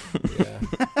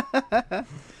 Yeah.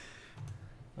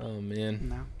 Oh, man.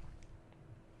 No.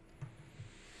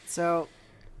 So,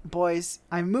 boys,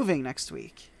 I'm moving next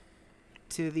week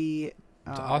to the...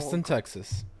 To Austin,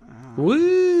 Texas.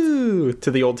 Woo!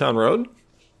 To the Old Town Road?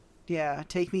 Yeah,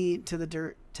 take me to the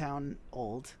dirt town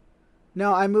old.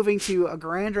 No, I'm moving to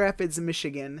Grand Rapids,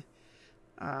 Michigan.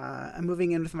 I'm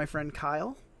moving in with my friend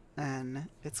Kyle, and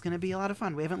it's going to be a lot of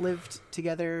fun. We haven't lived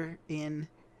together in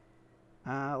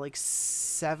like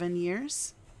 7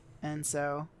 years, and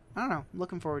so, I don't know, I'm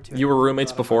looking forward to it. You were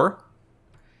roommates before?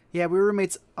 Yeah, we were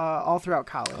roommates all throughout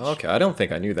college. Okay, I don't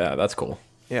think I knew that. That's cool.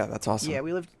 Yeah, that's awesome. Yeah,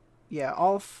 we lived... Yeah,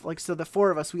 so the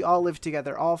four of us, we all lived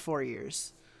together all 4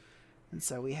 years. And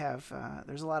so we have,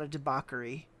 there's a lot of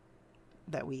debauchery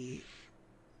that we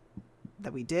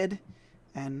did,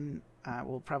 and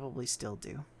we'll probably still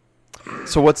do.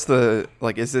 So what's the,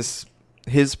 like, is this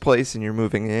his place and you're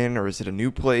moving in, or is it a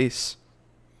new place?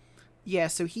 Yeah,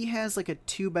 so he has like a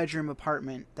 2-bedroom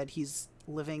apartment that he's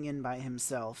living in by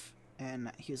himself,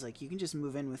 and he was like, you can just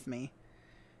move in with me.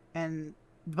 And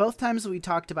both times we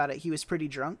talked about it, he was pretty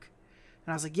drunk.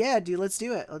 And I was like, yeah, dude, let's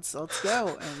do it. Let's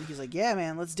go. And he's like, yeah,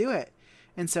 man, let's do it.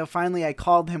 And so finally I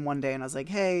called him one day and I was like,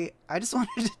 hey, I just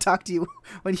wanted to talk to you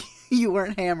when you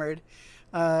weren't hammered.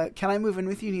 Can I move in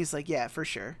with you? And he's like, yeah, for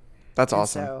sure. That's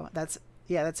awesome. So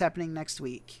that's happening next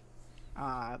week.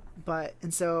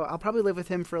 So I'll probably live with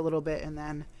him for a little bit. And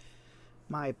then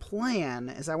my plan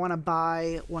is I want to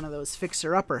buy one of those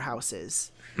fixer-upper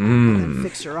houses and then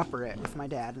fixer-upper it with my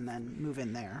dad and then move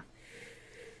in there.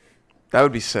 That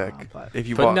would be sick. If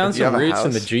you Putting down some roots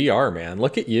in house. the GR, man.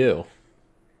 Look at you.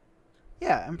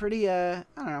 Yeah, I'm pretty, I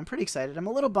don't know, I'm pretty excited. I'm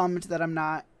a little bummed that I'm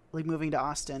not, like, moving to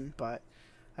Austin, but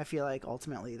I feel like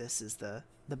ultimately this is the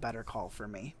better call for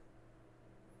me.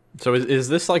 So is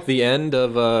this like the end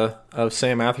of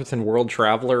Sam Atherton, World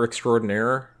Traveler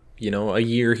Extraordinaire? You know, a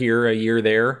year here, a year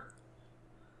there?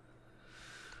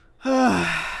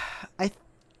 I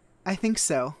think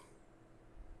so.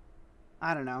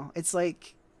 I don't know. It's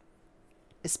like,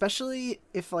 especially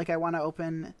if, like, I want to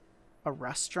open a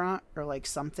restaurant or, like,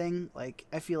 something, like,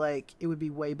 I feel like it would be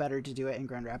way better to do it in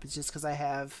Grand Rapids just because I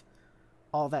have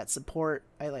all that support.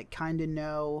 I, like, kind of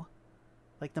know,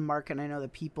 like, the market, and I know the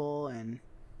people, and,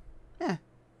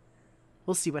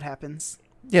 we'll see what happens.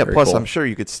 Yeah, Very plus cool. I'm sure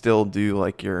you could still do,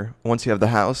 like, once you have the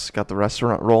house, got the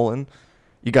restaurant rolling,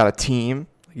 you got a team,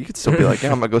 you could still be like,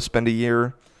 yeah, I'm going to go spend a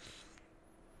year,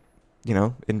 you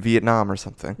know, in Vietnam or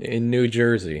something. In New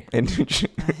Jersey.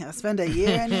 I'll spend a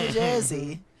year in New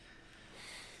Jersey.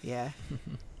 Yeah.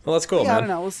 Well, that's cool, Yeah, man. I don't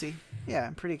know. We'll see. Yeah,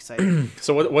 I'm pretty excited.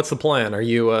 So what's the plan? Are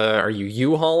you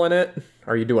U-hauling it?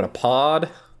 Are you doing a pod?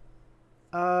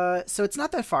 So it's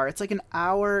not that far. It's like an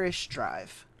hour-ish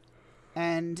drive.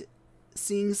 And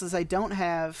seeing as I don't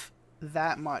have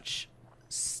that much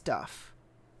stuff.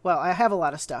 Well, I have a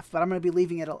lot of stuff, but I'm going to be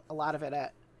leaving a lot of it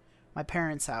at my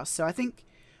parents' house. So I think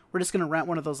we're just going to rent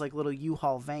one of those, like, little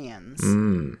U-Haul vans.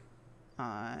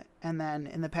 And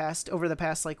then over the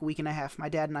past like week and a half, my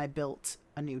dad and I built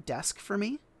a new desk for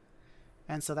me.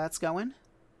 And so that's going.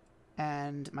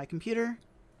 And my computer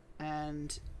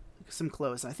and some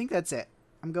clothes. I think that's it.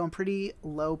 I'm going pretty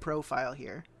low profile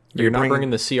here. You're not bringing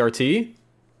the CRT?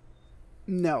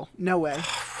 No way.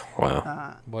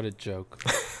 Wow. What a joke.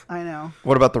 I know.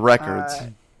 What about the records?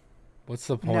 What's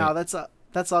the point? No,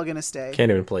 that's all gonna stay.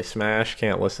 Can't even play Smash.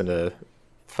 Can't listen to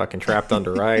fucking Trapped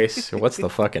Under Ice. What's the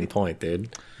fucking point,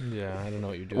 dude? Yeah, I don't know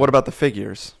what you're doing. What about the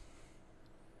figures?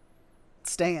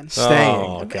 Staying.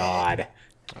 Oh, God.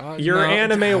 Your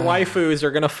anime waifus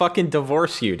are gonna fucking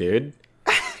divorce you, dude.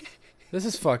 This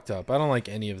is fucked up. I don't like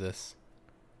any of this.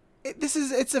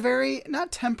 It's a very, not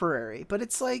temporary, but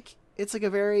it's like a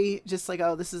very, just like,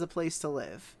 oh, this is a place to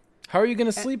live. How are you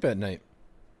going to sleep at night?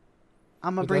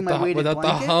 I'm going to bring my weighted blanket?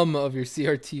 blanket. Without the hum of your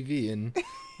CRTV and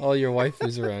all your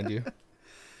waifus around you.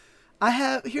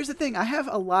 Here's the thing. I have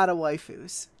a lot of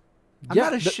waifus. I'm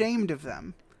not ashamed of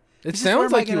them. It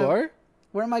sounds like you are.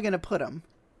 Where am I going to put them?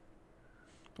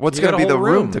 What's going to be the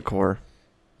room decor?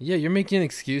 Yeah, you're making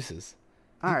excuses.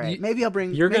 All right, maybe I'll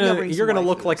bring. You're gonna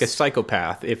look like a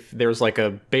psychopath if there's like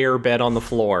a bare bed on the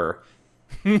floor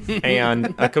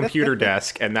and a computer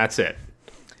desk, and that's it.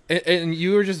 And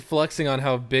you were just flexing on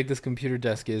how big this computer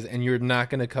desk is, and you're not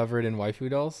gonna cover it in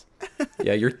waifu dolls.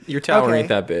 Yeah, your tower ain't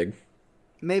that big.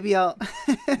 Maybe I'll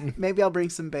bring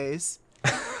some bays.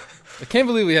 I can't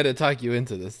believe we had to talk you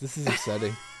into this. This is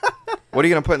upsetting. What are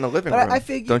you gonna put in the living room? I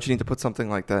figured, don't you need to put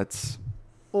something like that?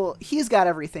 Well, he's got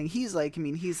everything. He's like,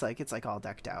 it's like all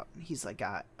decked out. He's like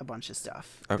got a bunch of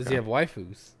stuff. Okay. Does he have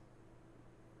waifus?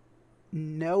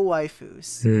 No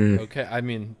waifus. Okay, I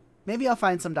mean, maybe I'll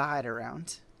find some to hide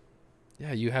around.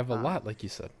 Yeah, you have a lot, like you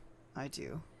said. I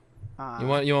do. You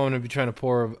want to be trying to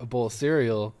pour a bowl of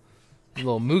cereal, a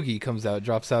little Moogie comes out,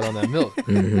 drops out on that milk.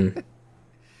 Mm-hmm.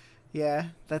 Yeah,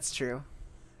 that's true.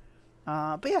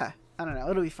 But yeah, I don't know.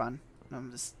 It'll be fun.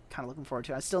 I'm just kind of looking forward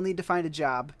to it. I still need to find a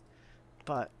job,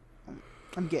 but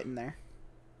I'm getting there.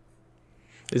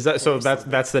 Is that so?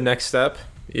 That's the next step.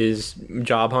 Is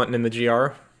job hunting in the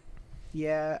GR?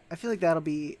 Yeah, I feel like it'll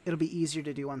be easier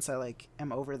to do once I like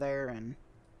am over there and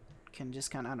can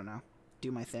just kind of, I don't know,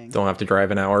 do my thing. Don't have to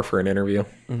drive an hour for an interview.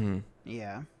 Mm-hmm.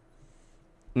 Yeah.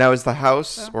 Now, is the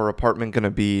house or apartment going to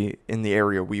be in the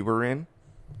area we were in?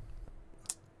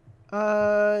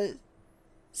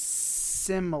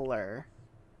 Similar.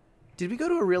 Did we go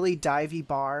to a really divey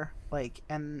bar, like,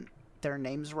 and their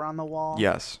names were on the wall?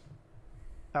 Yes.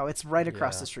 Oh, it's right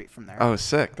across the street from there. Oh,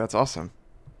 sick. That's awesome.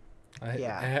 I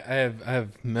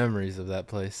have memories of that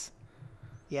place.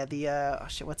 Yeah, the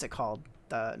what's it called?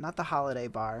 Not the Holiday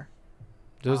Bar.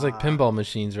 There was like pinball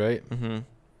machines, right? Mm-hmm.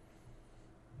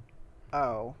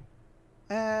 Oh.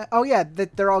 Yeah,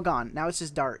 they're all gone. Now it's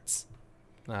just darts.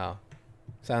 Oh.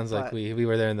 Sounds like we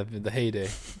were there in the heyday.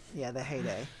 Yeah, the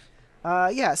heyday.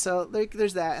 Yeah, so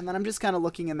there's that, and then I'm just kind of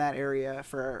looking in that area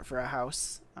for a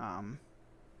house.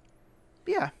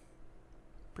 Yeah,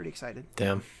 pretty excited.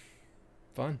 Damn.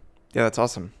 Fun. Yeah, that's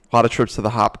awesome. A lot of trips to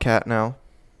the Hopcat now.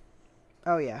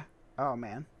 Oh yeah. Oh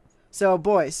man. So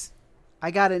boys,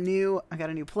 I got a new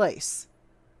place.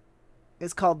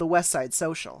 It's called the West Side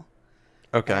Social.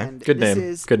 Okay. And Good this name.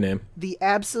 is Good name. the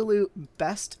absolute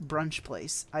best brunch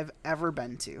place I've ever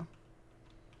been to.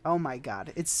 Oh my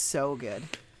god, it's so good.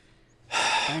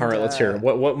 And, all right, let's hear it.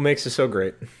 What makes it so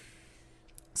great?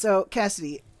 So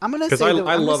Cassidy, I'm gonna say because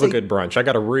I love a good brunch. I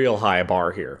got a real high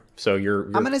bar here, so you're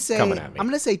coming at me. I'm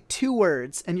gonna say 2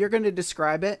 words, and you're gonna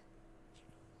describe it,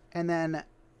 and then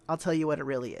I'll tell you what it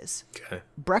really is. Okay.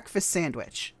 Breakfast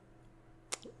sandwich.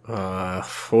 I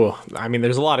mean,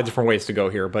 there's a lot of different ways to go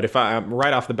here, but if I'm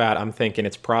right off the bat, I'm thinking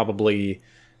it's probably,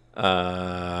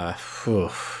 I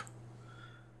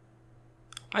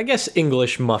guess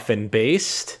English muffin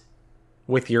based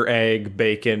with your egg,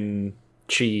 bacon,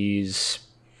 cheese.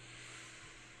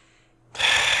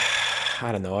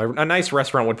 I don't know. A nice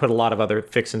restaurant would put a lot of other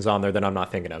fixings on there that I'm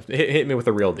not thinking of. Hit me with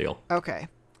the real deal. Okay.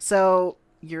 So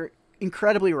you're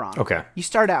incredibly wrong. Okay. You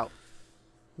start out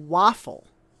waffle.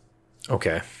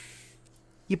 Okay.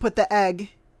 You put the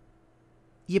egg.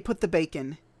 You put the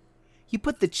bacon. You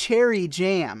put the cherry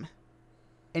jam.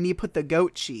 And you put the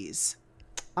goat cheese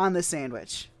on the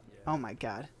sandwich. Yeah. Oh my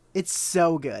god. It's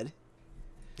so good.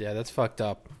 Yeah, that's fucked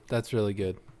up. That's really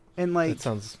good. And like that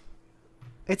sounds.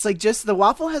 It's like just the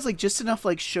waffle has like just enough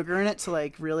like sugar in it to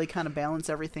like really kind of balance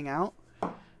everything out.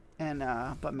 And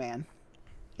but man,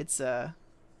 it's a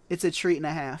treat and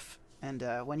a half. And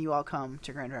when you all come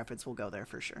to Grand Rapids, we'll go there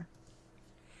for sure.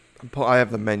 I have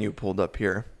the menu pulled up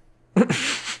here.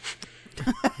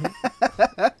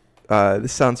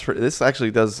 This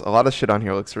actually does a lot of shit on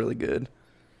here. Looks really good.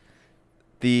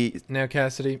 Now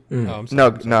Cassidy. Oh, I'm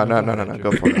No. sorry.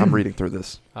 Go for it. I'm reading through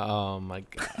this. Oh my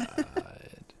god.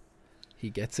 He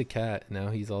gets a cat. Now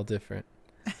he's all different.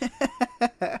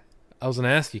 I was gonna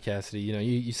ask you, Cassidy.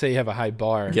 You say you have a high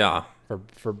bar. Yeah.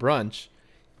 For brunch.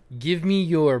 Give me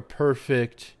your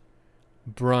perfect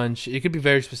brunch. It could be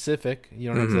very specific.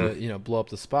 You don't have to, blow up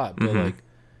the spot. But like,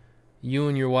 you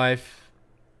and your wife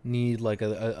need like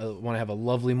want to have a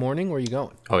lovely morning. Where are you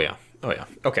going? Oh yeah.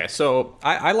 Okay, so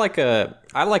I like a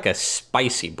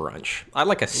spicy brunch. I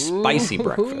like a spicy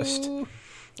breakfast,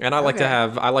 and I like to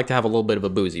have a little bit of a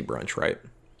boozy brunch, right?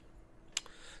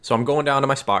 So I'm going down to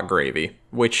my spot, Gravy,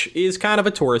 which is kind of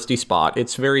a touristy spot.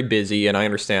 It's very busy, and I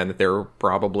understand that there are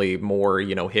probably more,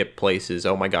 hip places.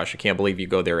 Oh my gosh, I can't believe you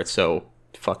go there. It's so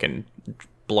fucking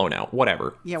blown out.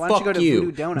 Whatever. Yeah, why don't you go to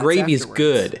Voodoo Donuts Gravy's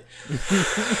afterwards?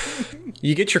 Good.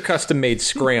 You get your custom-made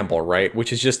scramble, right?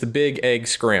 Which is just a big egg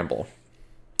scramble.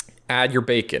 Add your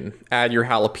bacon. Add your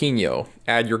jalapeno.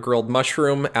 Add your grilled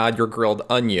mushroom. Add your grilled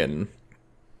onion.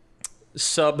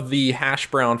 Sub the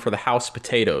hash brown for the house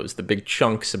potatoes, the big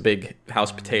chunks of big house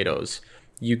potatoes.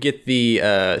 You get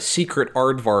the secret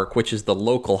aardvark, which is the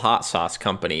local hot sauce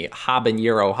company,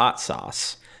 habanero hot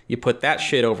sauce. You put that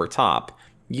shit over top.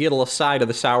 You get a side of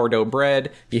the sourdough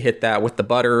bread. You hit that with the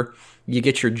butter. You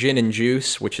get your gin and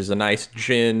juice, which is a nice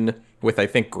gin with, I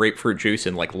think, grapefruit juice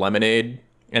and like lemonade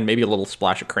and maybe a little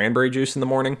splash of cranberry juice in the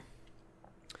morning.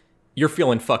 You're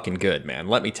feeling fucking good, man.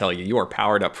 Let me tell you, you are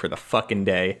powered up for the fucking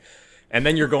day. And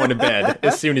then you're going to bed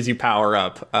as soon as you power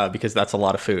up because that's a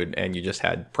lot of food and you just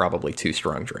had probably 2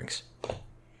 strong drinks.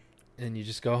 And you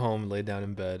just go home, lay down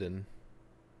in bed, and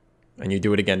you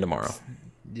do it again tomorrow.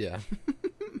 Yeah.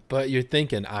 But you're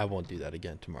thinking, I won't do that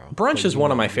again tomorrow. Brunch is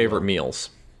one of my favorite meals.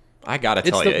 I gotta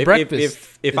tell you,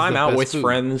 if I'm out with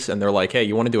friends and they're like, "Hey,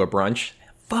 you want to do a brunch?"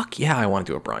 Fuck yeah, I want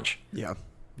to do a brunch. Yeah.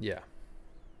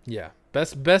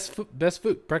 Best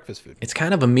food, breakfast food. It's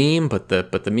kind of a meme, but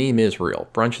the meme is real.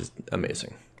 Brunch is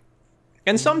amazing.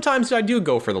 And sometimes I do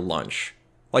go for the lunch.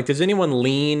 Like, does anyone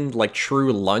lean like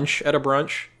true lunch at a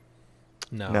brunch?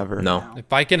 No, never. No.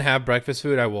 If I can have breakfast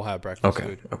food, I will have breakfast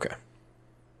food. Okay.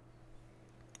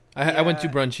 I went to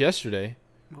brunch yesterday.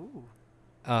 Ooh.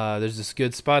 There's this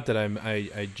good spot that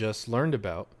I just learned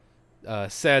about.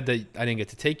 Sad that I didn't get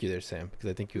to take you there, Sam, because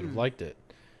I think you would have liked it.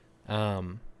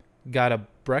 Got a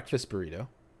breakfast burrito.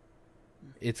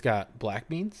 It's got black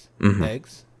beans,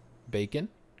 eggs, bacon,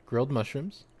 grilled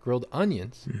mushrooms, grilled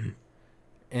onions,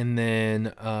 and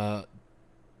then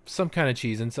some kind of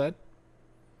cheese inside.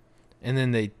 And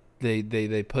then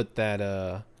they put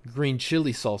that green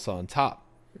chili salsa on top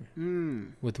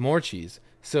with more cheese.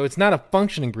 So it's not a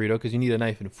functioning burrito because you need a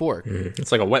knife and a fork.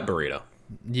 It's like a wet burrito.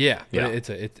 Yeah, but it's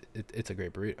a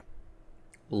great burrito.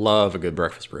 Love a good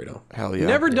breakfast burrito. Hell yeah.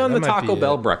 Never done the might Taco be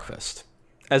Bell it. breakfast.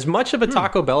 As much of a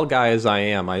Taco Bell guy as I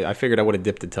am, I figured I would have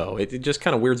dipped a toe. It just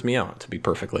kind of weirds me out, to be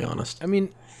perfectly honest. I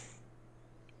mean,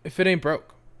 if it ain't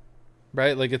broke,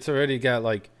 right? Like, it's already got,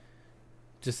 like,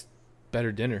 just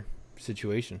better dinner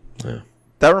situation. Yeah.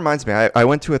 That reminds me, I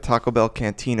went to a Taco Bell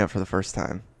cantina for the first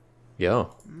time.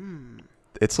 Yo.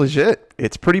 It's legit.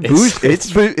 It's pretty bougie.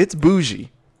 It's bougie.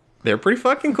 They're pretty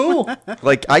fucking cool.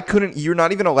 Like, you're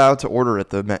not even allowed to order at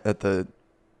the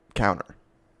counter.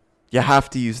 You have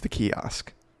to use the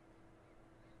kiosk.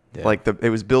 Yeah. Like, it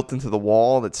was built into the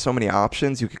wall. That's so many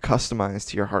options you could customize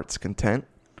to your heart's content.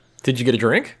 Did you get a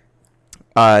drink?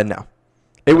 No.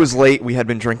 It was late. We had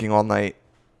been drinking all night.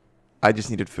 I just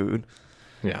needed food.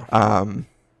 Yeah.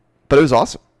 But it was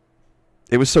awesome.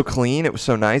 It was so clean. It was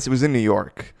so nice. It was in New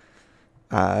York.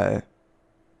 But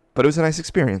it was a nice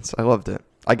experience. I loved it.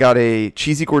 I got a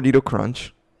cheesy gordito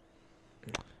crunch.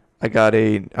 I got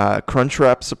a Crunch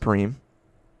Wrap Supreme.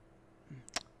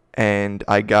 And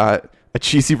I got a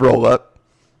cheesy roll-up.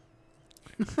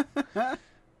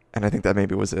 And I think that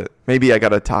maybe was it. Maybe I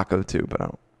got a taco too, but I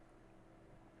don't.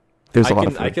 There's a lot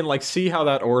of food. I can like see how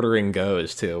that ordering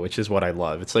goes too, which is what I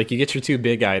love. It's like you get your 2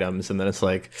 big items and then it's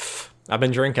like, I've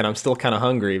been drinking, I'm still kind of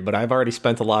hungry, but I've already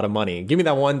spent a lot of money. Give me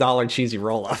that $1 cheesy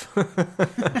roll-up.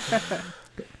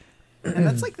 And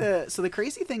that's like the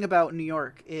crazy thing about New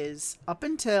York is up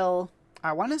until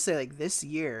I want to say like this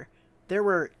year, there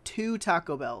were 2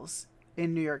 Taco Bells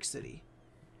in New York City.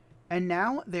 And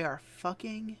now they are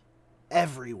fucking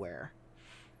everywhere.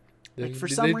 Like for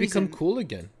some reason, become cool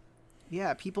again.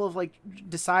 Yeah, people have like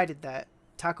decided that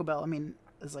Taco Bell,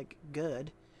 is like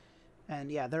good.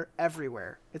 And yeah, they're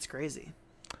everywhere. It's crazy.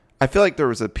 I feel like there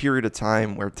was a period of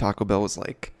time where Taco Bell was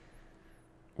like,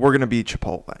 we're going to be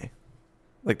Chipotle.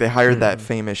 Like, they hired that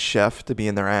famous chef to be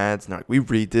in their ads, and they're like, we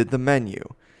redid the menu.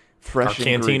 fresh Our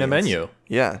cantina ingredients. menu.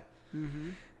 Yeah. Mm-hmm.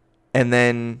 And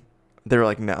then they're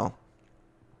like, no,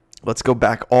 let's go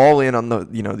back all in on the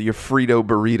Frito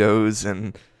burritos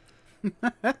and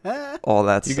all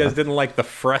that You stuff. guys didn't like the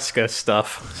Fresca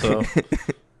stuff, so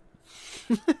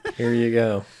here you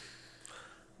go.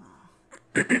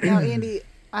 Now, Andy,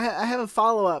 I have a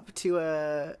follow-up to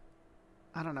a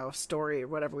story or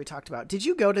whatever we talked about. Did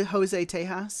you go to Jose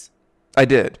Tejas? I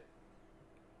did.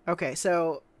 Okay,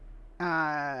 so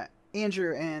Elmer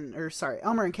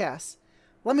and Cass,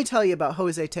 let me tell you about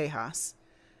Jose Tejas.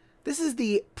 This is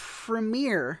the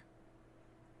premier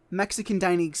Mexican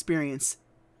dining experience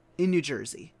in New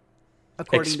Jersey.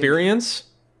 Experience?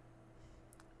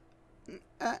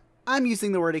 I'm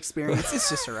using the word experience. It's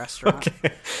just a restaurant.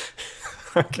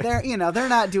 Okay. They're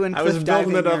not doing. I was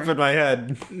building it up or, in my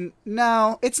head.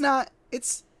 No, it's not.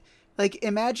 It's like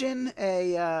imagine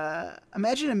a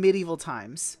medieval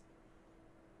times,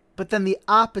 but then the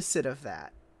opposite of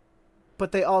that.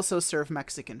 But they also serve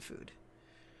Mexican food.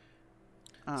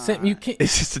 Sam, you can't.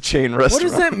 It's just a chain restaurant. What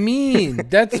does that mean?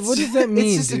 What does that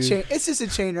mean, it's just dude? a chain. It's just a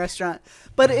chain restaurant,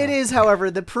 but it is, however,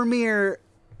 the premier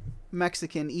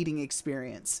Mexican eating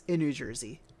experience in New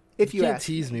Jersey. If you can't ask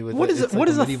tease me with What it. is It's it? What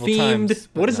like is a medieval themed? times,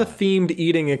 but What is a not. themed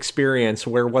eating experience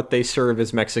where what they serve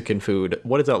is Mexican food?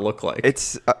 What does that look like?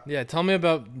 It's Yeah, tell me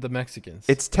about the Mexicans.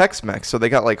 it's Tex-Mex, so they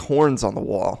got like horns on the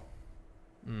wall.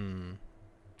 Then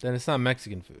it's not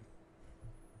Mexican food.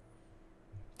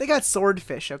 They got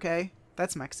swordfish. Okay,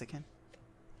 that's Mexican.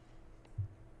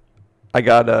 I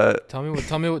got Tell me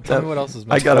what else is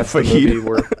Mexican. I got a That's the movie fajita.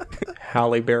 where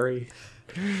Halle Berry.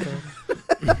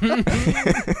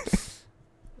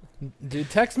 Dude,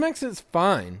 Tex-Mex is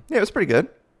fine. Yeah, it was pretty good.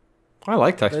 I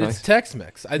like But it's Tex-Mex.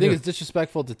 Tex-Mex. I think Yeah. it's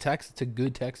disrespectful to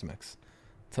good Tex-Mex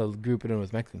to group it in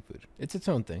with Mexican food. It's its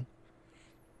own thing.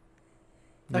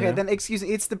 Okay, Yeah. then excuse me.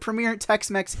 It's the premier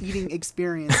Tex-Mex eating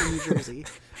experience in New Jersey.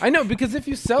 I know, because if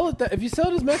you sell it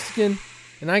as Mexican,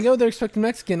 and I go there expecting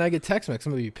Mexican, I get Tex-Mex,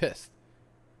 I'm gonna be pissed.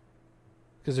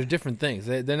 Because they're different things.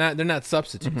 They're not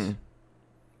substitutes.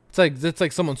 Mm-hmm. It's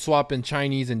like someone swapping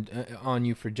Chinese and on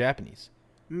you for Japanese.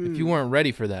 If you weren't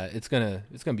ready for that, it's gonna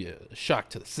be a shock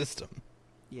to the system.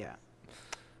 Yeah.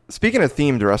 Speaking of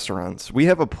themed restaurants, we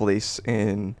have a place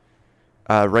in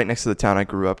right next to the town I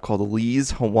grew up called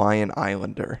Lee's Hawaiian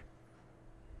Islander.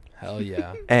 Hell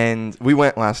yeah. And we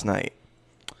went last night.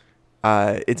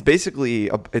 It's basically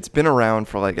it's been around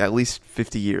for like at least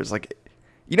 50 years. Like,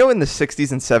 in the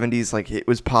 60s and 70s, like it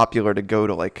was popular to go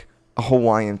to like a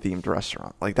Hawaiian themed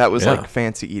restaurant. Like that was like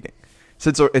fancy eating.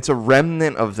 So it's a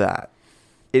remnant of that.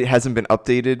 It hasn't been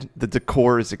updated. The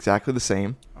decor is exactly the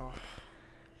same.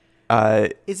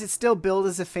 Is it still billed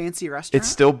as a fancy restaurant? It's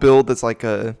still billed as like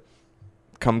a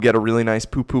come get a really nice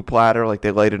poo-poo platter. Like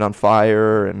they light it on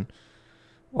fire and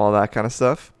all that kind of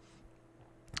stuff.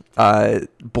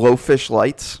 Blowfish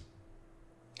lights.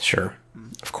 Sure,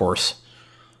 of course.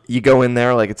 You go in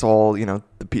there like it's all,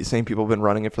 the same people have been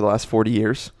running it for the last 40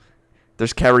 years.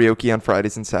 There's karaoke on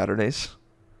Fridays and Saturdays.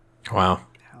 Wow.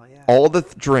 Hell yeah. All the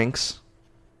drinks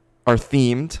are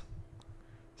themed.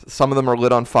 Some of them are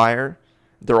lit on fire.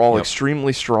 They're all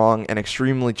extremely strong and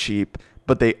extremely cheap,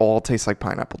 but they all taste like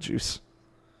pineapple juice.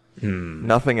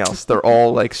 Nothing else. They're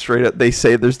all like straight up. They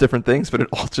say there's different things, but it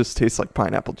all just tastes like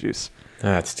pineapple juice.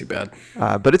 That's too bad.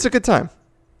 But it's a good time.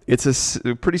 It's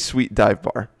a pretty sweet dive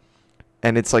bar.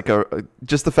 And it's like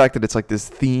just the fact that it's like this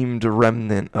themed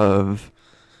remnant of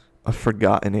a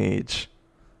forgotten age.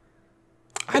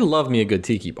 I love me a good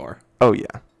tiki bar. Oh,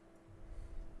 yeah.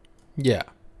 Yeah.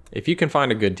 If you can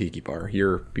find a good tiki bar,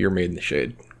 you're made in the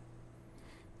shade.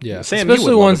 Yeah. Sam, you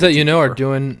especially would love ones a that tiki are bar.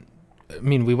 doing. I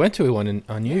mean, we went to one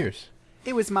on New Year's.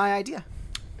 It was my idea.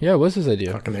 Yeah, it was his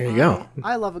idea. Fucking there you go.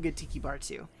 I love a good tiki bar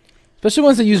too. Especially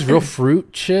ones that use real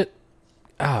fruit shit.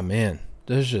 Ah, man.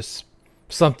 There's just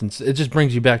something. It just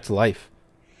brings you back to life.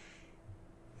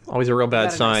 Always a real bad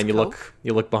Got a sign. nice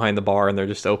You look behind the bar and they're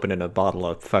just opening a bottle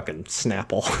of fucking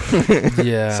Snapple.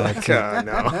 Yeah. It's like,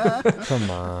 no. Come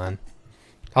on.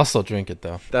 I'll still drink it,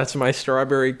 though. That's my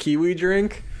strawberry kiwi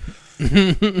drink.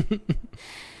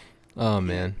 Oh,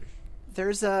 man.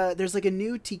 There's like a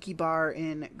new tiki bar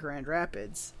in Grand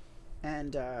Rapids,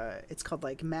 and it's called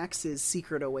like Max's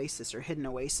Secret Oasis or Hidden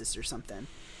Oasis or something.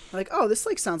 Like, oh, this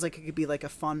like sounds like it could be like a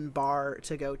fun bar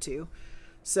to go to.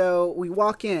 So we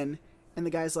walk in, and the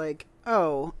guy's like,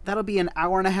 oh, that'll be an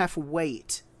hour and a half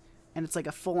wait, and it's like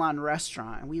a full on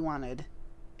restaurant, and we wanted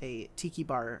a tiki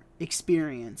bar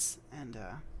experience, and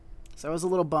so I was a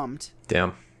little bummed,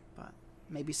 Damn. but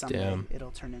maybe someday Damn.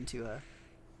 it'll turn into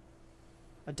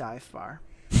a dive bar.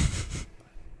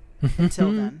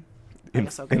 Until then, I In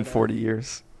guess I'll go to 40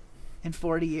 years. in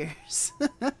 40 years.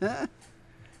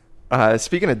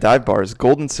 Speaking of dive bars,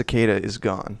 Golden Cicada is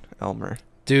gone, Elmer.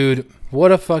 Dude,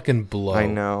 what a fucking blow. I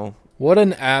know. What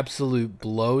an absolute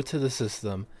blow to the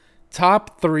system.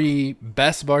 Top 3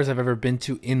 best bars I've ever been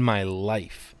to in my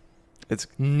life. It's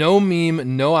no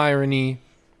meme, no irony.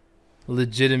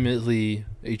 Legitimately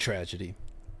a tragedy.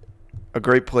 a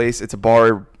great place. It's a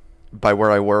bar by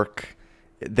where I work.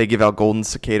 They give out Golden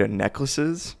Cicada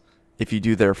necklaces if you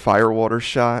do their firewater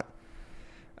shot.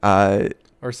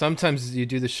 Or sometimes you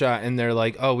do the shot and they're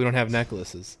like, oh, we don't have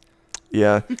necklaces.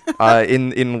 Yeah.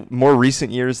 In more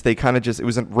recent years, they kind of just, it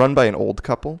was run by an old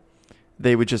couple.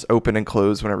 They would just open and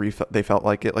close whenever they felt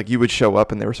like it. Like you would show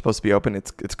up and they were supposed to be open.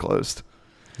 It's closed.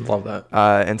 Love that.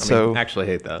 I actually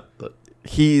hate that, but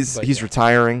he's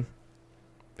retiring.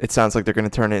 It sounds like they're going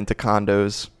to turn it into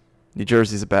condos. New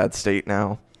Jersey's a bad state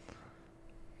now.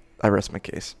 I rest my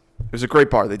case. It was a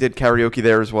great bar. They did karaoke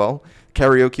there as well.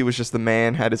 Karaoke was just the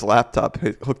man had his laptop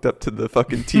hooked up to the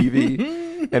fucking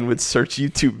TV and would search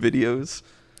YouTube videos.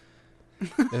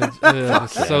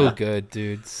 It's so good,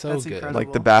 dude. So That's good. incredible.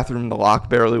 Like the bathroom, the lock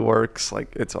barely works.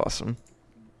 Like it's awesome.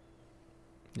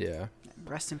 Yeah.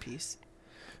 Rest in peace.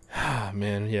 Oh,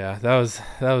 man, yeah. That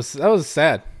was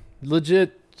sad.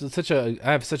 Legit. I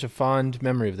have such a fond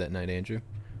memory of that night, Andrew.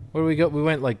 Where did we go? We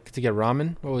went to get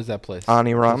ramen. What was that place?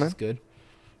 Ani That place Ramen. was good.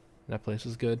 That place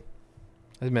was good.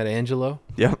 I met Angelo.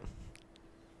 Yep.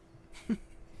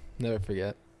 Never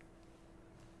forget.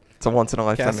 It's a once in a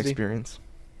lifetime Cassidy? experience.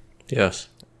 yes.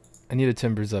 I need a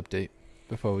Timbers update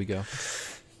before we go.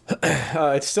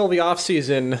 It's still the off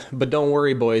season, but don't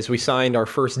worry, boys. We signed our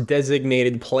first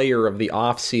designated player of the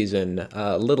off season,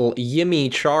 little Yimmy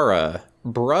Chara,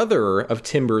 brother of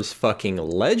Timber's fucking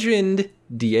legend,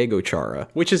 Diego Chara,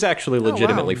 which is actually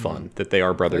legitimately fun that they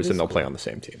are brothers and they'll play on the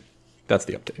same team. That's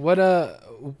the update.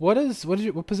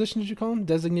 What position did you call him?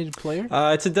 Designated player?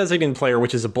 It's a designated player,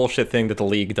 which is a bullshit thing that the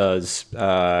league does.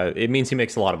 It means he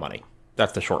makes a lot of money.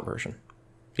 That's the short version.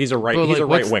 He's a right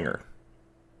winger.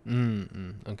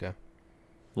 Okay. A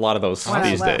lot of those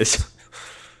Why these not days.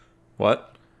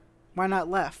 What? Why not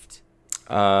left?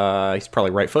 He's probably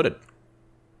right-footed.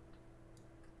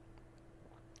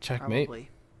 Checkmate. Probably.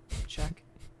 Check.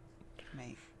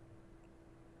 Mate.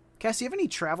 Cass, do you have any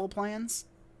travel plans?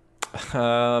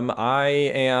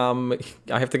 I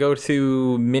have to go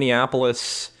to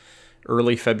Minneapolis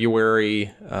early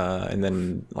February, and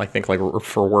then I think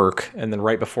for work, and then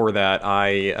right before that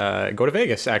I go to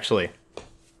Vegas actually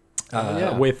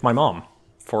with my mom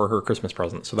for her Christmas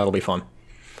present, so that'll be fun.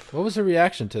 What was her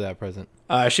reaction to that present?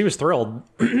 She was thrilled,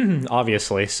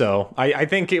 obviously. So I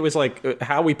think it was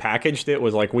how we packaged it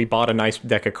was we bought a nice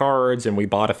deck of cards and we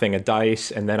bought a thing of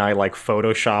dice, and then I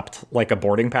photoshopped a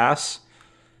boarding pass.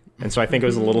 And so I think it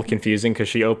was a little confusing because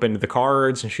she opened the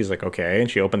cards and she's like, okay.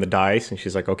 And she opened the dice and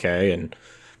she's like, okay. And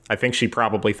I think she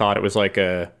probably thought it was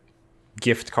a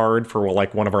gift card for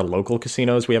one of our local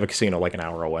casinos. We have a casino an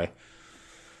hour away.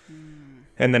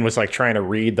 And then was trying to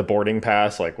read the boarding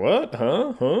pass, what?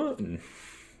 Huh?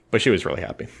 But she was really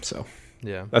happy. So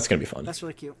Yeah. that's going to be fun. That's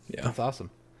really cute. Yeah. That's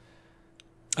awesome.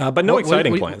 But no What-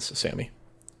 exciting what- plans, Sammy.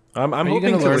 I'm you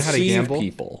hoping gonna to learn how to receive gamble?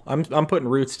 people. I'm putting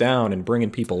roots down and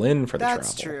bringing people in for the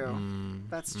That's travel. true.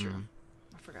 That's true.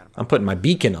 I forgot about I'm putting my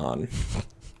beacon on.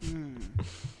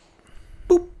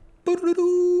 Boop,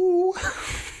 boop-a-doo.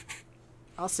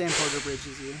 I'll Sam Porter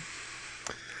Bridges you.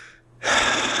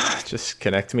 Just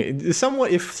connect me. If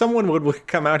someone would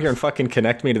come out here and fucking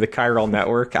connect me to the Chiral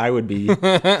network, I would be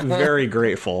very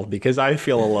grateful because I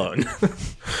feel alone.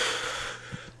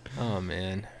 Oh,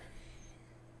 man.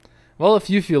 Well, if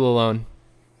you feel alone,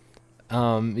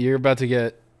 you're about to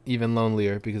get even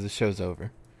lonelier because the show's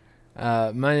over.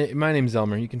 My name's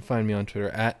Elmer. You can find me on Twitter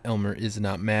at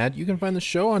ElmerIsNotMad. You can find the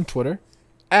show on Twitter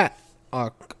at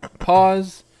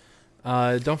Pause.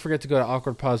 Don't forget to go to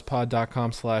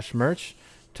awkwardpausepod.com/merch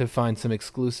to find some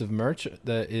exclusive merch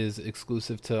that is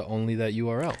exclusive to only that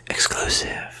URL.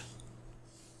 Exclusive.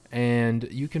 And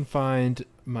you can find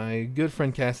my good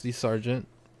friend Cassidy Sargent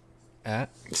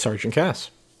at Sergeant Cass.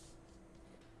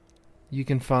 You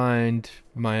can find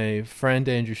my friend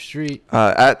Andrew Street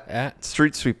At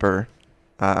Street Sweeper.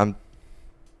 I'm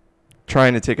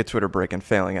trying to take a Twitter break and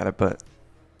failing at it, but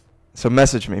so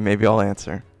message me. Maybe I'll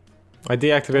answer. I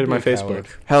deactivated my Don't be a Facebook. coward.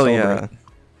 Hell Celebrate. yeah.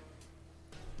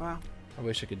 Wow. I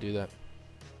wish I could do that.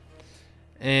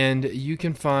 And you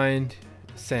can find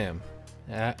Sam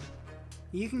at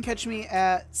You can catch me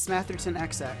at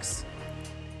SmathertonXX.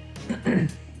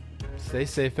 Stay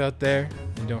safe out there,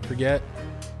 and don't forget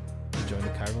to join the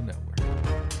Chiral Network.